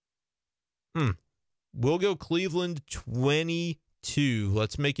 We'll go Cleveland 22.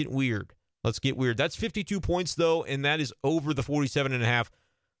 Let's make it weird. Let's get weird. That's 52 points, though, and that is over the 47.5.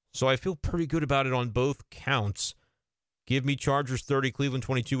 So I feel pretty good about it on both counts. Give me Chargers 30, Cleveland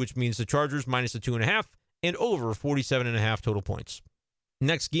 22, which means the Chargers minus the 2.5 and over 47.5 total points.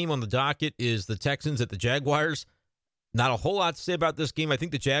 Next game on the docket is the Texans at the Jaguars. Not a whole lot to say about this game. I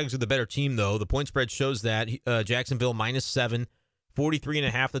think the Jags are the better team, though. The point spread shows that. Jacksonville minus 7,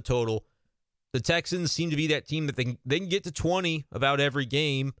 43.5 the total. The Texans seem to be that team that they can get to 20 about every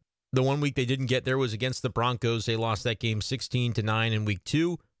game. The one week they didn't get there was against the Broncos. They lost that game 16-9 in week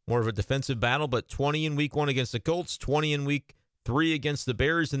 2. More of a defensive battle, but 20 in week 1 against the Colts, 20 in week 3 against the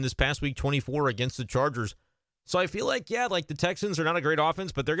Bears, and this past week 24 against the Chargers. So I feel like, the Texans are not a great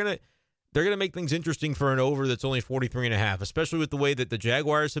offense, but they're gonna make things interesting for an over that's only 43.5, especially with the way that the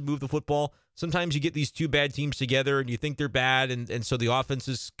Jaguars have moved the football. Sometimes you get these two bad teams together and you think they're bad, and so the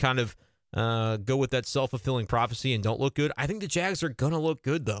offenses kind of go with that self-fulfilling prophecy and don't look good. I think the Jags are gonna look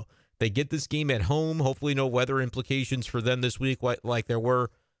good, though. They get this game at home. Hopefully no weather implications for them this week like there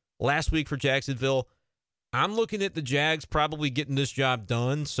were last week for Jacksonville. I'm looking at the Jags probably getting this job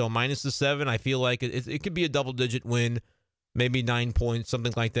done. So minus the 7, I feel like it could be a double-digit win, maybe 9 points,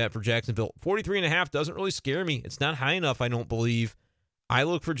 something like that for Jacksonville. 43.5 doesn't really scare me. It's not high enough, I don't believe. I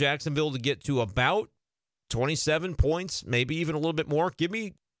look for Jacksonville to get to about 27 points, maybe even a little bit more. Give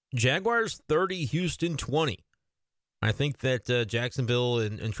me Jaguars 30, Houston 20. I think that Jacksonville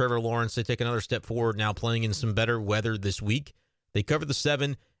and Trevor Lawrence, they take another step forward now playing in some better weather this week. They cover the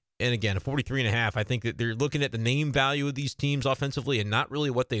 7. And again, 43.5, I think that they're looking at the name value of these teams offensively and not really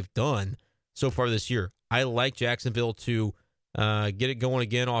what they've done so far this year. I like Jacksonville to get it going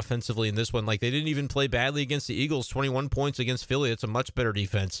again offensively in this one. Like, they didn't even play badly against the Eagles, 21 points against Philly. It's a much better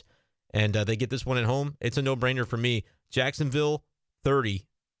defense. And they get this one at home. It's a no-brainer for me. Jacksonville 30,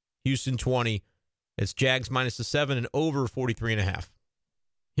 Houston 20. It's Jags minus the 7 and over 43.5.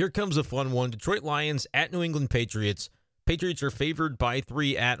 Here comes a fun one. Detroit Lions at New England Patriots. Patriots are favored by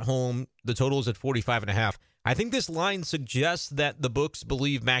 3 at home. The total is at 45.5. I think this line suggests that the books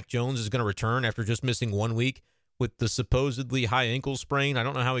believe Mac Jones is going to return after just missing 1 week with the supposedly high ankle sprain. I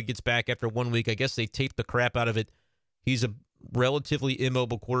don't know how he gets back after 1 week. I guess they taped the crap out of it. He's a relatively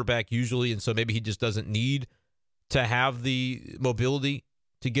immobile quarterback usually, and so maybe he just doesn't need to have the mobility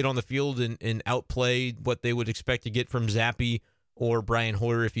to get on the field and outplay what they would expect to get from Zappe or Brian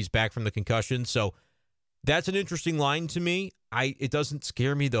Hoyer if he's back from the concussion. So that's an interesting line to me. It doesn't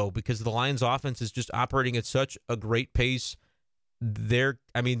scare me, though, because the Lions' offense is just operating at such a great pace.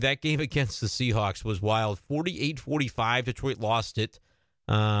 That game against the Seahawks was wild. 48-45, Detroit lost it.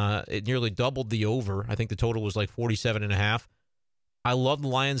 It nearly doubled the over. I think the total was like 47.5. I love the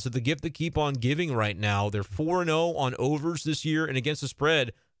Lions. The gift that keep on giving right now. They're 4-0 on overs this year, and against the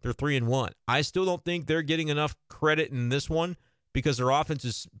spread, they're 3-1. I still don't think they're getting enough credit in this one because their offense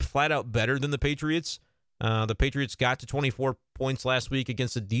is flat out better than the Patriots. The Patriots got to 24 points last week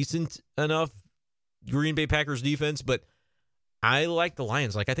against a decent enough Green Bay Packers defense, but I like the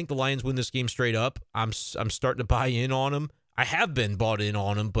Lions. I think the Lions win this game straight up. I'm starting to buy in on them. I have been bought in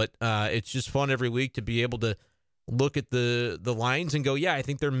on them, but it's just fun every week to be able to look at the Lions and go, yeah, I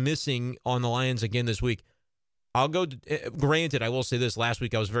think they're missing on the Lions again this week. I'll go, granted, I will say this, last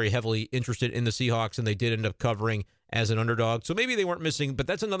week I was very heavily interested in the Seahawks, and they did end up covering as an underdog. So maybe they weren't missing, but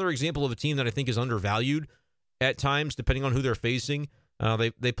that's another example of a team that I think is undervalued at times, depending on who they're facing.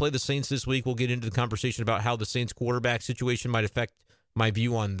 They play the Saints this week. We'll get into the conversation about how the Saints quarterback situation might affect my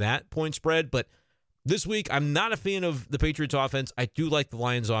view on that point spread. But this week, I'm not a fan of the Patriots offense. I do like the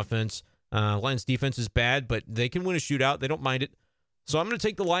Lions offense. Lions defense is bad, but they can win a shootout. They don't mind it. So I'm going to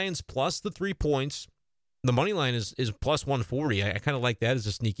take the Lions plus the 3 points. The money line is plus 140. I kind of like that as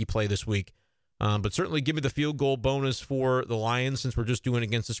a sneaky play this week. But certainly give me the field goal bonus for the Lions, since we're just doing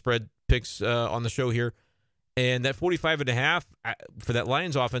against the spread picks on the show here. And that 45.5 for that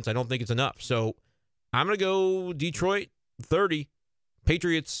Lions offense, I don't think it's enough. So I'm going to go Detroit 30,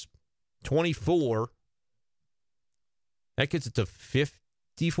 Patriots 24. That gets it to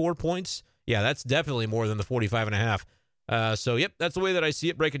 54 points. Yeah, that's definitely more than the 45.5. So, yep, that's the way that I see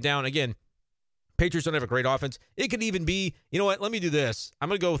it. Break it down. Again, Patriots don't have a great offense. It could even be, you know what, let me do this. I'm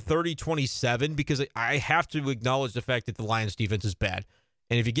going to go 30-27 because I have to acknowledge the fact that the Lions defense is bad.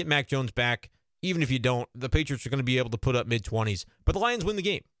 And if you get Mac Jones back, even if you don't, the Patriots are going to be able to put up mid-20s. But the Lions win the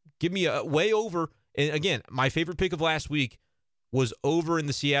game. Give me a way over. And again, my favorite pick of last week was over in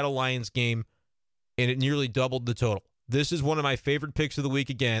the Seattle Lions game, and it nearly doubled the total. This is one of my favorite picks of the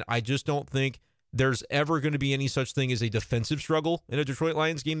week again. I just don't think there's ever going to be any such thing as a defensive struggle in a Detroit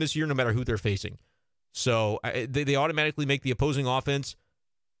Lions game this year, no matter who they're facing. So they automatically make the opposing offense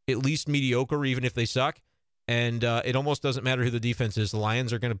at least mediocre, even if they suck. And it almost doesn't matter who the defense is. The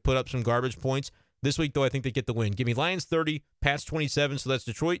Lions are going to put up some garbage points. This week, though, I think they get the win. Give me Lions 30, Pats 27, so that's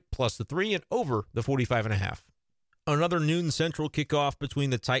Detroit, plus the 3, and over the 45.5. Another noon central kickoff between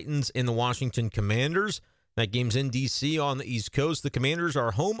the Titans and the Washington Commanders. That game's in D.C. on the East Coast. The Commanders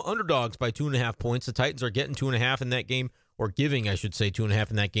are home underdogs by 2.5 points. The Titans are getting 2.5 in that game, or giving, I should say, 2.5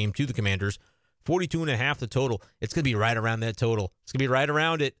 in that game to the Commanders. 42.5 the total. It's going to be right around that total. It's going to be right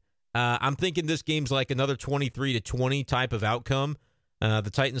around it. I'm thinking this game's like another 23-20 type of outcome. The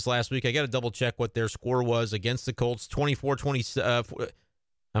Titans last week, I got to double check what their score was against the Colts. 24-20. I'm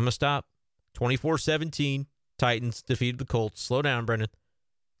going to stop. 24-17. Titans defeated the Colts. Slow down, Brendan.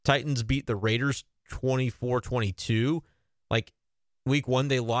 Titans beat the Raiders 24-22. Like week 1,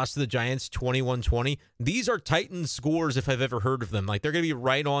 they lost to the Giants 21-20. These are Titans scores if I've ever heard of them. Like they're going to be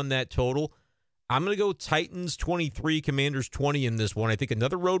right on that total. I'm going to go Titans 23, Commanders 20 in this one. I think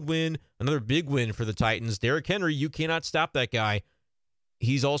another road win, another big win for the Titans. Derrick Henry, you cannot stop that guy.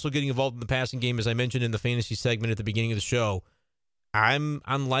 He's also getting involved in the passing game, as I mentioned in the fantasy segment at the beginning of the show. I'm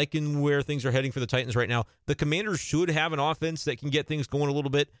liking where things are heading for the Titans right now. The Commanders should have an offense that can get things going a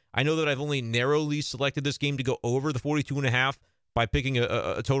little bit. I know that I've only narrowly selected this game to go over the 42.5 by picking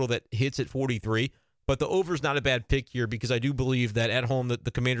a total that hits at 43. But the over is not a bad pick here because I do believe that at home that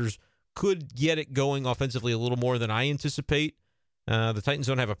the Commanders could get it going offensively a little more than I anticipate. The Titans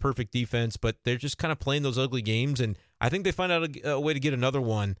don't have a perfect defense, but they're just kind of playing those ugly games, and I think they find out a way to get another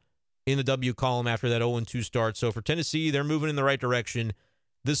one in the W column after that 0-2 start. So for Tennessee, they're moving in the right direction.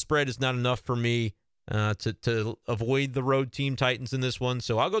 This spread is not enough for me to avoid the road team Titans in this one.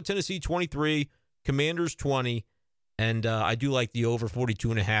 So I'll go Tennessee 23, Commanders 20, and I do like the over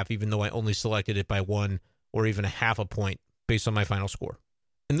 42.5, even though I only selected it by 1 or even a half a point based on my final score.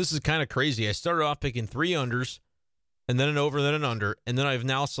 And this is kind of crazy. I started off picking 3 unders, and then an over, then an under, and then I've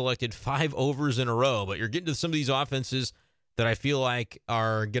now selected 5 overs in a row. But you're getting to some of these offenses that I feel like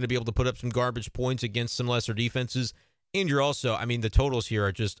are going to be able to put up some garbage points against some lesser defenses. And you're also, I mean, the totals here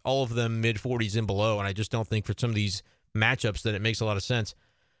are just all of them mid-40s and below, and I just don't think for some of these matchups that it makes a lot of sense.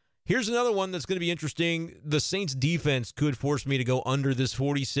 Here's another one that's going to be interesting. The Saints defense could force me to go under this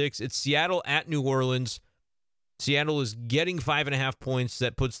 46. It's Seattle at New Orleans. Seattle is getting 5.5 points.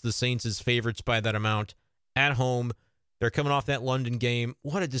 That puts the Saints as favorites by that amount at home. They're coming off that London game.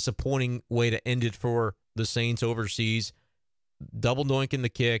 What a disappointing way to end it for the Saints overseas. Double doink in the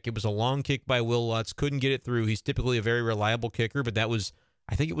kick. It was a long kick by Will Lutz. Couldn't get it through. He's typically a very reliable kicker, but that was,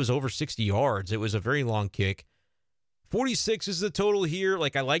 I think it was over 60 yards. It was a very long kick. 46 is the total here.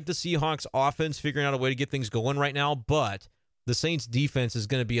 Like, I like the Seahawks offense figuring out a way to get things going right now, but the Saints defense is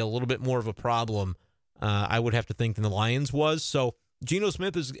going to be a little bit more of a problem, I would have to think, than the Lions was. So Geno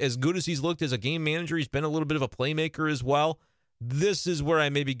Smith is as good as he's looked as a game manager. He's been a little bit of a playmaker as well. This is where I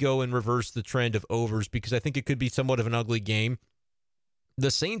maybe go and reverse the trend of overs because I think it could be somewhat of an ugly game. The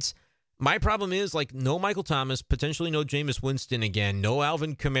Saints My problem is, like, no Michael Thomas, potentially no Jameis Winston again. No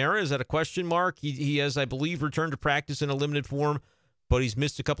Alvin Kamara. Is that a question mark? He has, I believe, returned to practice in a limited form, but he's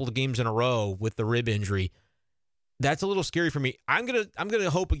missed a couple of games in a row with the rib injury. That's a little scary for me. I'm gonna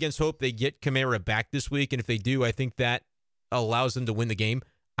hope against hope they get Kamara back this week, and if they do, I think that allows them to win the game.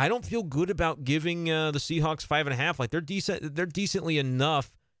 I don't feel good about giving the Seahawks 5.5. Like, they're decent. They're decently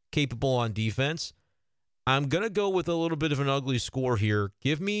enough capable on defense. I'm gonna go with a little bit of an ugly score here.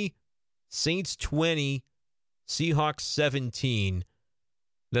 Give me Saints 20, Seahawks 17.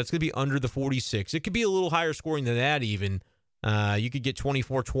 That's going to be under the 46. It could be a little higher scoring than that even. You could get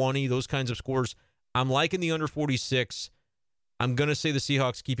 24-20, those kinds of scores. I'm liking the under 46. I'm going to say the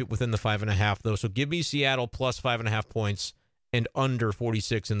Seahawks keep it within the 5.5, though. So give me Seattle plus 5.5 points and under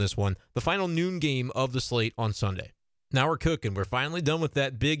 46 in this one. The final noon game of the slate on Sunday. Now we're cooking. We're finally done with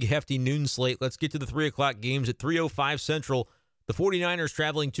that big, hefty noon slate. Let's get to the 3 o'clock games at 3:05 Central. The 49ers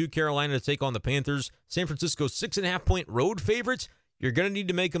traveling to Carolina to take on the Panthers. San Francisco 6.5-point road favorites. You're going to need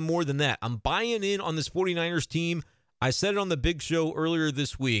to make them more than that. I'm buying in on this 49ers team. I said it on the big show earlier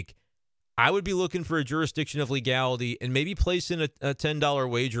this week. I would be looking for a jurisdiction of legality and maybe placing a $10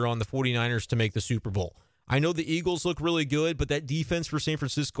 wager on the 49ers to make the Super Bowl. I know the Eagles look really good, but that defense for San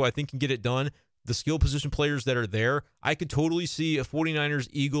Francisco, I think, can get it done. The skill position players that are there, I could totally see a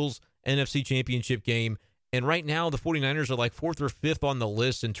 49ers-Eagles NFC Championship game. And right now, the 49ers are like 4th or 5th on the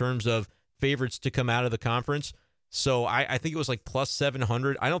list in terms of favorites to come out of the conference. So I think it was like plus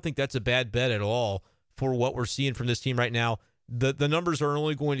 700. I don't think that's a bad bet at all for what we're seeing from this team right now. The numbers are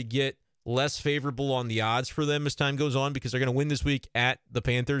only going to get less favorable on the odds for them as time goes on because they're going to win this week at the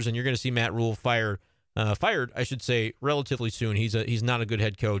Panthers, and you're going to see Matt Rule fired, I should say, relatively soon. He's not a good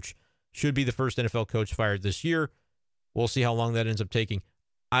head coach. Should be the first NFL coach fired this year. We'll see how long that ends up taking.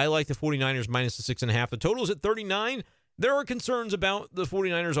 I like the 49ers minus the 6.5. The total is at 39. There are concerns about the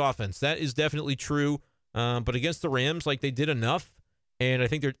 49ers offense. That is definitely true. But against the Rams, like, they did enough. And I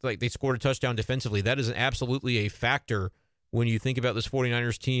think they scored a touchdown defensively. That is absolutely a factor when you think about this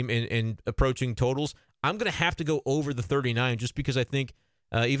 49ers team and approaching totals. I'm going to have to go over the 39 just because I think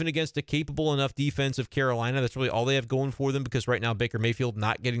even against a capable enough defense of Carolina, that's really all they have going for them because right now Baker Mayfield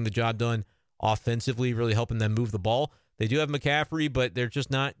not getting the job done offensively, really helping them move the ball. They do have McCaffrey, but they're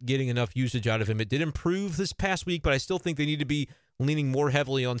just not getting enough usage out of him. It did improve this past week, but I still think they need to be leaning more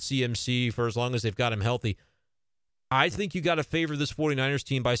heavily on CMC for as long as they've got him healthy. I think you got to favor this 49ers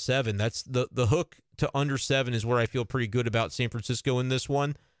team by 7. That's the hook to under 7 is where I feel pretty good about San Francisco in this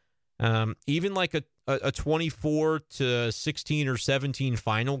one. Even like a 24-16 or 17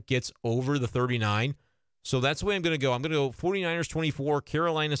 final gets over the 39. So that's the way I'm going to go. I'm going to go 49ers 24,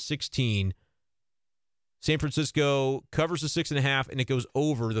 Carolina 16. San Francisco covers the 6.5, and it goes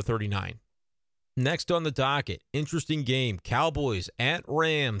over the 39. Next on the docket, interesting game. Cowboys at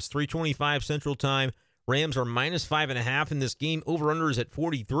Rams, 3:25 Central Time. Rams are minus 5.5 in this game. Over-under is at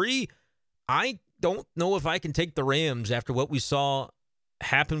 43. I don't know if I can take the Rams after what we saw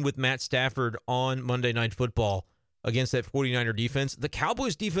happen with Matt Stafford on Monday Night Football against that 49er defense. The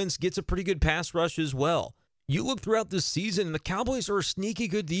Cowboys defense gets a pretty good pass rush as well. You look throughout this season, and the Cowboys are a sneaky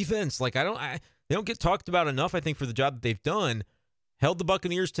good defense. Like, they don't get talked about enough, I think, for the job that they've done. Held the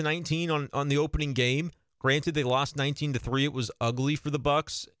Buccaneers to 19 on the opening game. Granted, they lost 19-3. It was ugly for the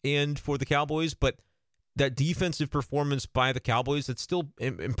Bucs and for the Cowboys, but that defensive performance by the Cowboys, it's still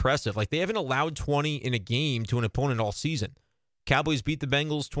impressive. Like, they haven't allowed 20 in a game to an opponent all season. Cowboys beat the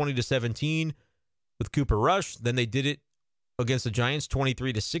Bengals 20-17 with Cooper Rush. Then they did it against the Giants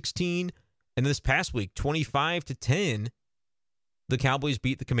 23-16. And this past week, 25-10, the Cowboys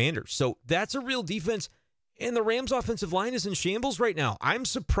beat the Commanders. So that's a real defense. And the Rams' offensive line is in shambles right now. I'm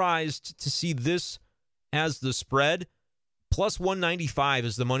surprised to see this as the spread. Plus 195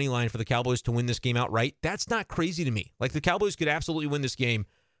 is the money line for the Cowboys to win this game outright. That's not crazy to me. Like, the Cowboys could absolutely win this game.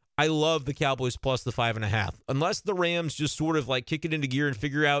 I love the Cowboys plus the 5.5. Unless the Rams just sort of like kick it into gear and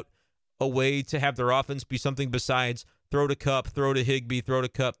figure out a way to have their offense be something besides throw to Kupp, throw to Higbee, throw to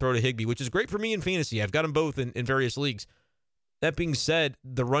Kupp, throw to Higbee, which is great for me in fantasy. I've got them both in various leagues. That being said,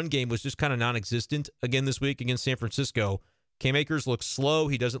 the run game was just kind of non-existent again this week against San Francisco. Cam Akers looks slow.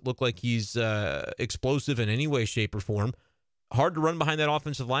 He doesn't look like he's explosive in any way, shape, or form. Hard to run behind that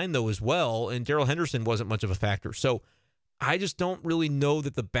offensive line, though, as well, and Darrell Henderson wasn't much of a factor. So I just don't really know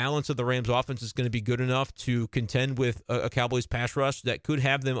that the balance of the Rams' offense is going to be good enough to contend with a Cowboys pass rush that could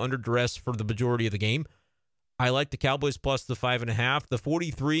have them under duress for the majority of the game. I like the Cowboys plus the 5.5. The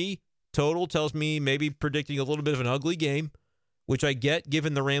 43 total tells me maybe predicting a little bit of an ugly game, which I get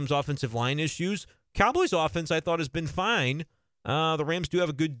given the Rams' offensive line issues. Cowboys' offense, I thought, has been fine. The Rams do have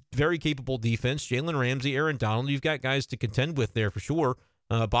a good, very capable defense. Jalen Ramsey, Aaron Donald, you've got guys to contend with there for sure.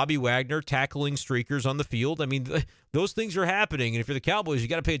 Bobby Wagner tackling streakers on the field. I mean, those things are happening, and if you're the Cowboys, you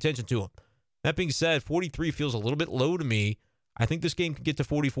got to pay attention to them. That being said, 43 feels a little bit low to me. I think this game could get to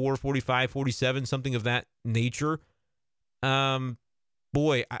 44, 45, 47, something of that nature. I'm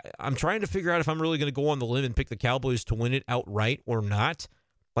trying to figure out if I'm really going to go on the limb and pick the Cowboys to win it outright or not.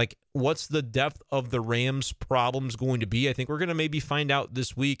 Like, what's the depth of the Rams' problems going to be? I think we're going to maybe find out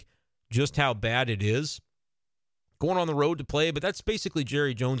this week just how bad it is. Going on the road to play, but that's basically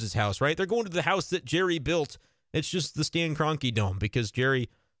Jerry Jones's house, right? They're going to the house that Jerry built. It's just the Stan Kroenke Dome, because Jerry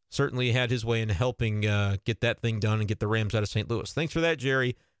certainly had his way in helping get that thing done and get the Rams out of St. Louis. Thanks for that,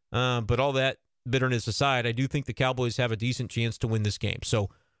 Jerry. But all that bitterness aside, I do think the Cowboys have a decent chance to win this game. So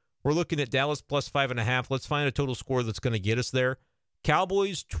we're looking at Dallas plus 5.5. Let's find a total score that's going to get us there.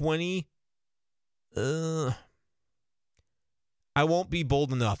 Cowboys 20. I won't be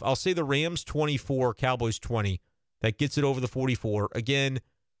bold enough. I'll say the Rams 24, Cowboys 20. That gets it over the 44. Again,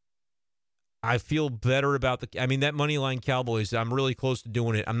 I feel better about that money line Cowboys. I'm really close to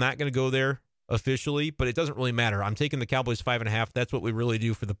doing it. I'm not going to go there officially, but it doesn't really matter. I'm taking the Cowboys 5.5. That's what we really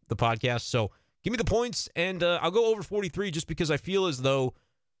do for the podcast. So give me the points, and I'll go over 43 just because I feel as though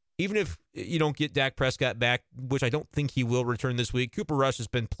even if you don't get Dak Prescott back, which I don't think he will return this week, Cooper Rush has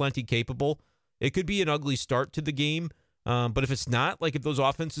been plenty capable. It could be an ugly start to the game. But if it's not, like if those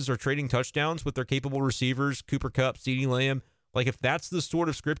offenses are trading touchdowns with their capable receivers, Cooper Kupp, CeeDee Lamb, like if that's the sort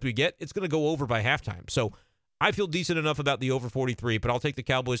of script we get, it's going to go over by halftime. So I feel decent enough about the over 43, but I'll take the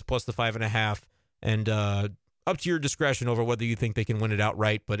Cowboys plus the 5.5, and up to your discretion over whether you think they can win it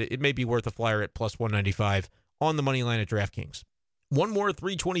outright, but it may be worth a flyer at plus 195 on the money line at DraftKings. One more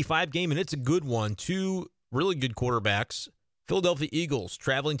 325 game, and it's a good one. Two really good quarterbacks. Philadelphia Eagles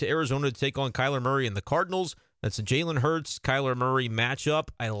traveling to Arizona to take on Kyler Murray and the Cardinals. That's a Jalen Hurts, Kyler Murray matchup.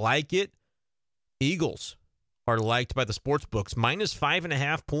 I like it. Eagles are liked by the sports books. Minus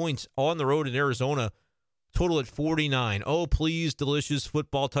 5.5 points on the road in Arizona. Total at 49. Oh, please, delicious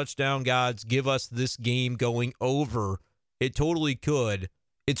football touchdown gods, give us this game going over. It totally could.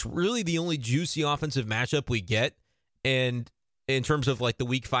 It's really the only juicy offensive matchup we get. And in terms of like the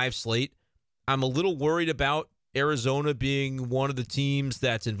week 5 slate, I'm a little worried about Arizona being one of the teams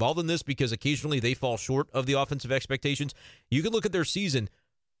that's involved in this because occasionally they fall short of the offensive expectations. You can look at their season.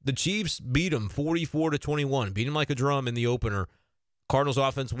 The Chiefs beat them 44-21, beat them like a drum in the opener. Cardinals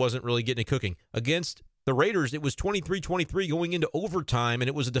offense wasn't really getting it cooking. Against the Raiders, it was 23-23 going into overtime, and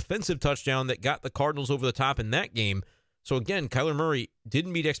it was a defensive touchdown that got the Cardinals over the top in that game. So again, Kyler Murray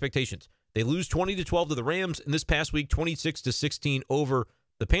didn't meet expectations. They lose 20-12 to the Rams, and this past week, 26-16 over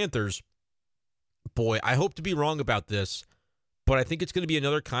the Panthers. Boy, I hope to be wrong about this, but I think it's going to be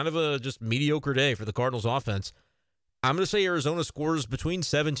another kind of a just mediocre day for the Cardinals offense. I'm going to say Arizona scores between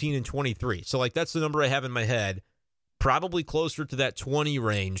 17 and 23. So, like, that's the number I have in my head, probably closer to that 20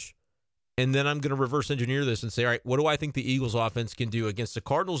 range. And then I'm going to reverse engineer this and say, all right, what do I think the Eagles offense can do against the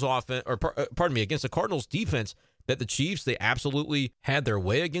Cardinals offense, or against the Cardinals defense that the Chiefs, they absolutely had their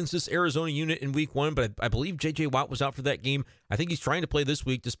way against this Arizona unit in week 1, but I believe J.J. Watt was out for that game. I think he's trying to play this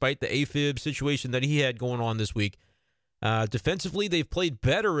week despite the AFib situation that he had going on this week. Defensively, they've played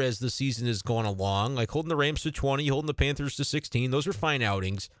better as the season has gone along, like holding the Rams to 20, holding the Panthers to 16. Those are fine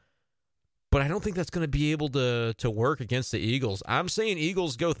outings, but I don't think that's going to be able to work against the Eagles. I'm saying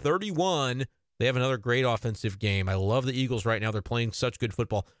Eagles go 31. They have another great offensive game. I love the Eagles right now. They're playing such good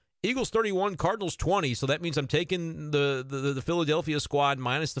football. Eagles 31, Cardinals 20, so that means I'm taking the Philadelphia squad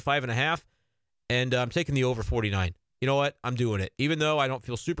minus the 5.5, and I'm taking the over 49. You know what? I'm doing it. Even though I don't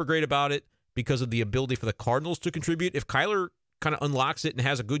feel super great about it because of the ability for the Cardinals to contribute. If Kyler kind of unlocks it and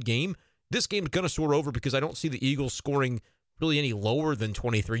has a good game, this game's going to soar over because I don't see the Eagles scoring really any lower than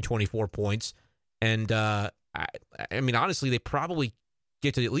 23, 24 points. And, I mean, honestly, they probably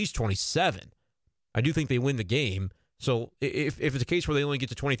get to at least 27. I do think they win the game. So if it's a case where they only get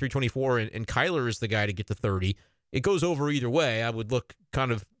to 23, 24, and Kyler is the guy to get to 30, it goes over either way. I would look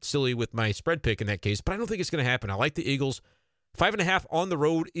kind of silly with my spread pick in that case, but I don't think it's going to happen. I like the Eagles. 5.5 on the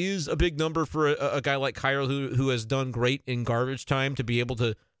road is a big number for a guy like Kyler who has done great in garbage time to be able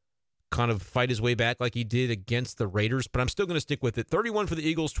to kind of fight his way back like he did against the Raiders, but I'm still going to stick with it. 31 for the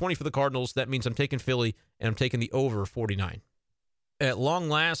Eagles, 20 for the Cardinals. That means I'm taking Philly, and I'm taking the over 49. At long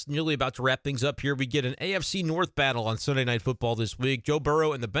last, nearly about to wrap things up here, we get an AFC North battle on Sunday Night Football this week. Joe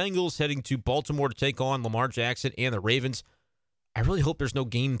Burrow and the Bengals heading to Baltimore to take on Lamar Jackson and the Ravens. I really hope there's no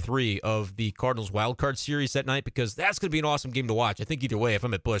Game 3 of the Cardinals wildcard series that night because that's going to be an awesome game to watch. I think either way, if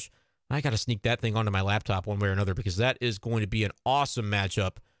I'm at Busch, I got to sneak that thing onto my laptop one way or another because that is going to be an awesome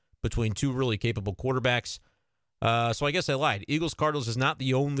matchup between two really capable quarterbacks. So I guess I lied. Eagles-Cardinals is not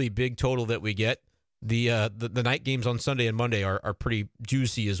the only big total that we get. The night games on Sunday and Monday are pretty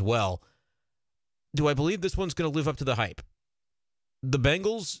juicy as well. Do I believe this one's going to live up to the hype? The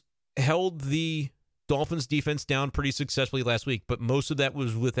Bengals held the Dolphins defense down pretty successfully last week, but most of that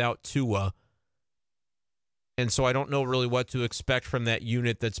was without Tua. And so I don't know really what to expect from that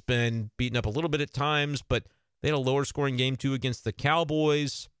unit that's been beaten up a little bit at times, but they had a lower scoring game too against the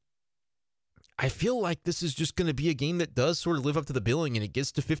Cowboys. I feel like this is just going to be a game that does sort of live up to the billing and it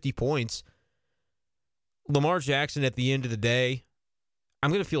gets to 50 points. Lamar Jackson at the end of the day, I'm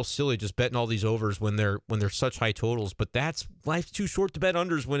going to feel silly just betting all these overs when they're such high totals, but life's too short to bet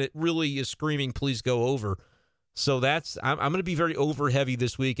unders when it really is screaming, please go over. So I'm going to be very over heavy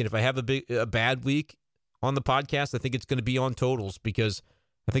this week. And if I have a bad week on the podcast, I think it's going to be on totals because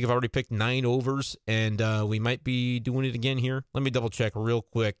I think I've already picked 9 overs and we might be doing it again here. Let me double check real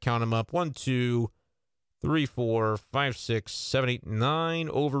quick. Count them up. 1, 2, 3, 4, 5, 6, 7, 8, 9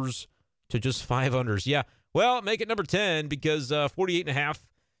 overs to just 5 unders. Yeah. Well, make it number 10 because 48.5.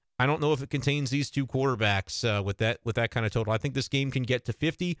 I don't know if it contains these two quarterbacks with that kind of total. I think this game can get to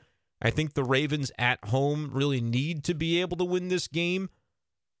 50. I think the Ravens at home really need to be able to win this game.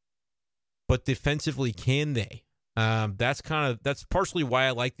 But defensively, can they? That's partially why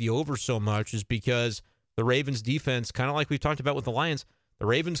I like the over so much is because the Ravens defense, kind of like we've talked about with the Lions, the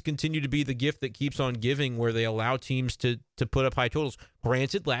Ravens continue to be the gift that keeps on giving where they allow teams to put up high totals.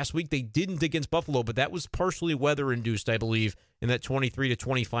 Granted, last week they didn't against Buffalo, but that was partially weather-induced, I believe, in that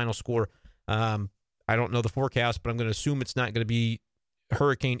 23-20 final score. I don't know the forecast, but I'm going to assume it's not going to be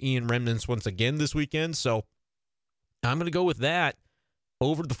Hurricane Ian remnants once again this weekend. So I'm going to go with that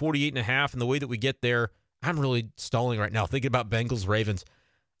over the 48.5, and the way that we get there, I'm really stalling right now, thinking about Bengals-Ravens.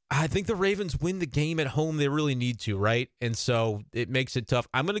 I think the Ravens win the game at home. They really need to, right? And so it makes it tough.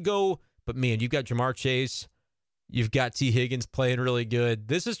 I'm going to go, but man, you've got Jamar Chase. You've got T. Higgins playing really good.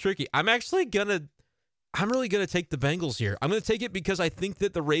 This is tricky. I'm really going to take the Bengals here. I'm going to take it because I think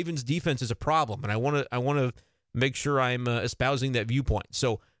that the Ravens defense is a problem, and I want to make sure I'm espousing that viewpoint.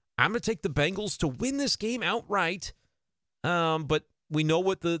 So I'm going to take the Bengals to win this game outright. But we know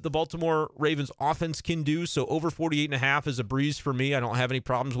what the Baltimore Ravens offense can do, so over 48.5 is a breeze for me. I don't have any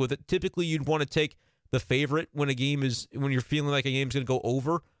problems with it. Typically, you'd want to take the favorite when you're feeling like a game's going to go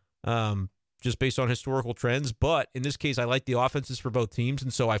over, just based on historical trends. But in this case, I like the offenses for both teams,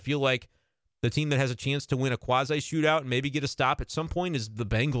 and so I feel like the team that has a chance to win a quasi shootout and maybe get a stop at some point is the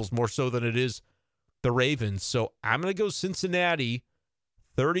Bengals more so than it is the Ravens. So I'm going to go Cincinnati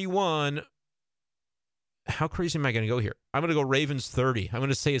 31. How crazy am I going to go here? I'm going to go Ravens 30. I'm going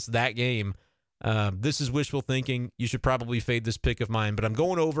to say it's that game. This is wishful thinking. You should probably fade this pick of mine, but I'm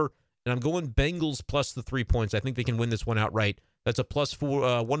going over, and I'm going Bengals plus the 3 points. I think they can win this one outright. That's a plus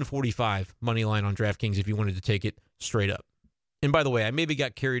 145 money line on DraftKings if you wanted to take it straight up. And by the way, I maybe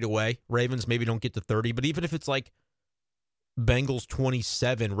got carried away. Ravens maybe don't get to 30, but even if it's like Bengals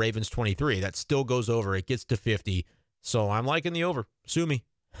 27, Ravens 23, that still goes over. It gets to 50. So I'm liking the over. Sue me.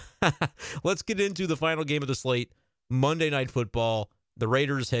 Let's get into the final game of the slate. Monday Night Football. The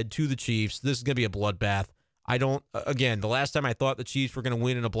Raiders head to the Chiefs. This is going to be a bloodbath. The last time I thought the Chiefs were going to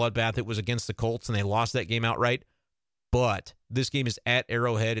win in a bloodbath, it was against the Colts, and they lost that game outright. But this game is at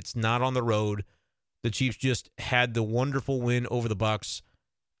Arrowhead. It's not on the road. The Chiefs just had the wonderful win over the Bucs.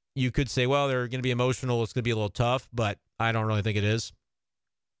 You could say, well, they're going to be emotional. It's going to be a little tough, but I don't really think it is.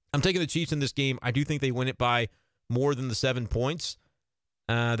 I'm taking the Chiefs in this game. I do think they win it by more than the 7 points.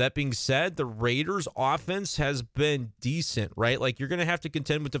 That being said, the Raiders' offense has been decent, right? Like, you're going to have to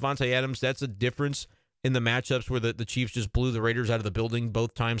contend with Devontae Adams. That's a difference in the matchups where the Chiefs just blew the Raiders out of the building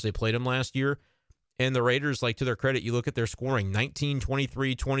both times they played them last year. And the Raiders, like, to their credit, you look at their scoring, 19,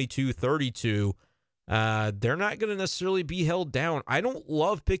 23, 22, 32. They're not going to necessarily be held down. I don't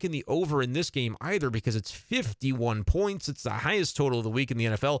love picking the over in this game either because it's 51 points. It's the highest total of the week in the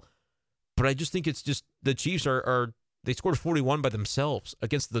NFL. But I just think it's just the Chiefs they scored 41 by themselves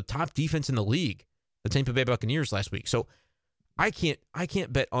against the top defense in the league, the Tampa Bay Buccaneers last week. So I can't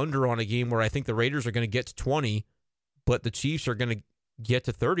bet under on a game where I think the Raiders are going to get to 20, but the Chiefs are going to get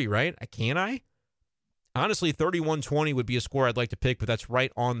to 30, right? Can I? Honestly, 31-20 would be a score I'd like to pick, but that's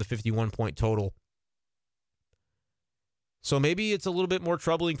right on the 51-point total. So maybe it's a little bit more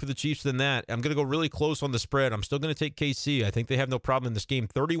troubling for the Chiefs than that. I'm going to go really close on the spread. I'm still going to take KC. I think they have no problem in this game.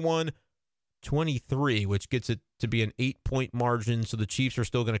 31-23, which gets it to be an 8-point margin. So the Chiefs are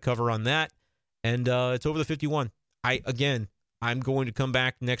still going to cover on that. And it's over the 51. I'm going to come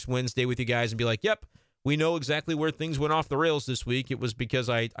back next Wednesday with you guys and be like, yep, we know exactly where things went off the rails this week. It was because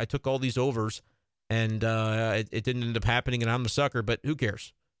I took all these overs, and it didn't end up happening, and I'm the sucker. But who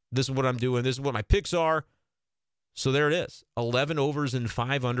cares? This is what I'm doing. This is what my picks are. So there it is. 11 overs and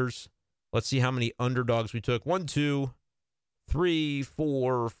 5 unders. Let's see how many underdogs we took. 1, 2, 3,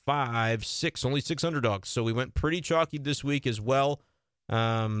 4, 5, 6. Only 6 underdogs. So we went pretty chalky this week as well.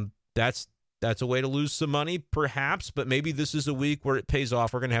 That's a way to lose some money, perhaps, but maybe this is a week where it pays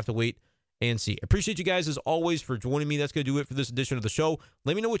off. We're going to have to wait and see. Appreciate you guys, as always, for joining me. That's going to do it for this edition of the show.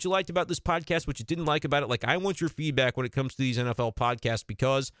 Let me know what you liked about this podcast, what you didn't like about it. Like, I want your feedback when it comes to these NFL podcasts,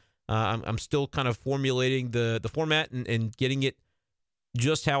 because I'm still kind of formulating the format and getting it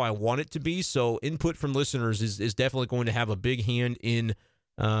just how I want it to be. So input from listeners is definitely going to have a big hand in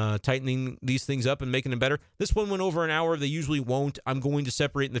tightening these things up and making them better. This one went over an hour. They usually won't. I'm going to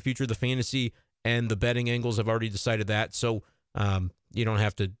separate in the future the fantasy and the betting angles. I've already decided that. So you don't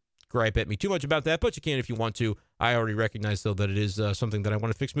have to gripe at me too much about that, but you can if you want to. I already recognize, though, that it is something that I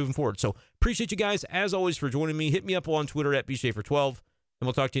want to fix moving forward. So appreciate you guys, as always, for joining me. Hit me up on Twitter at bshafer12, and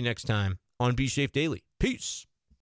we'll talk to you next time on B Shafe Daily. Peace.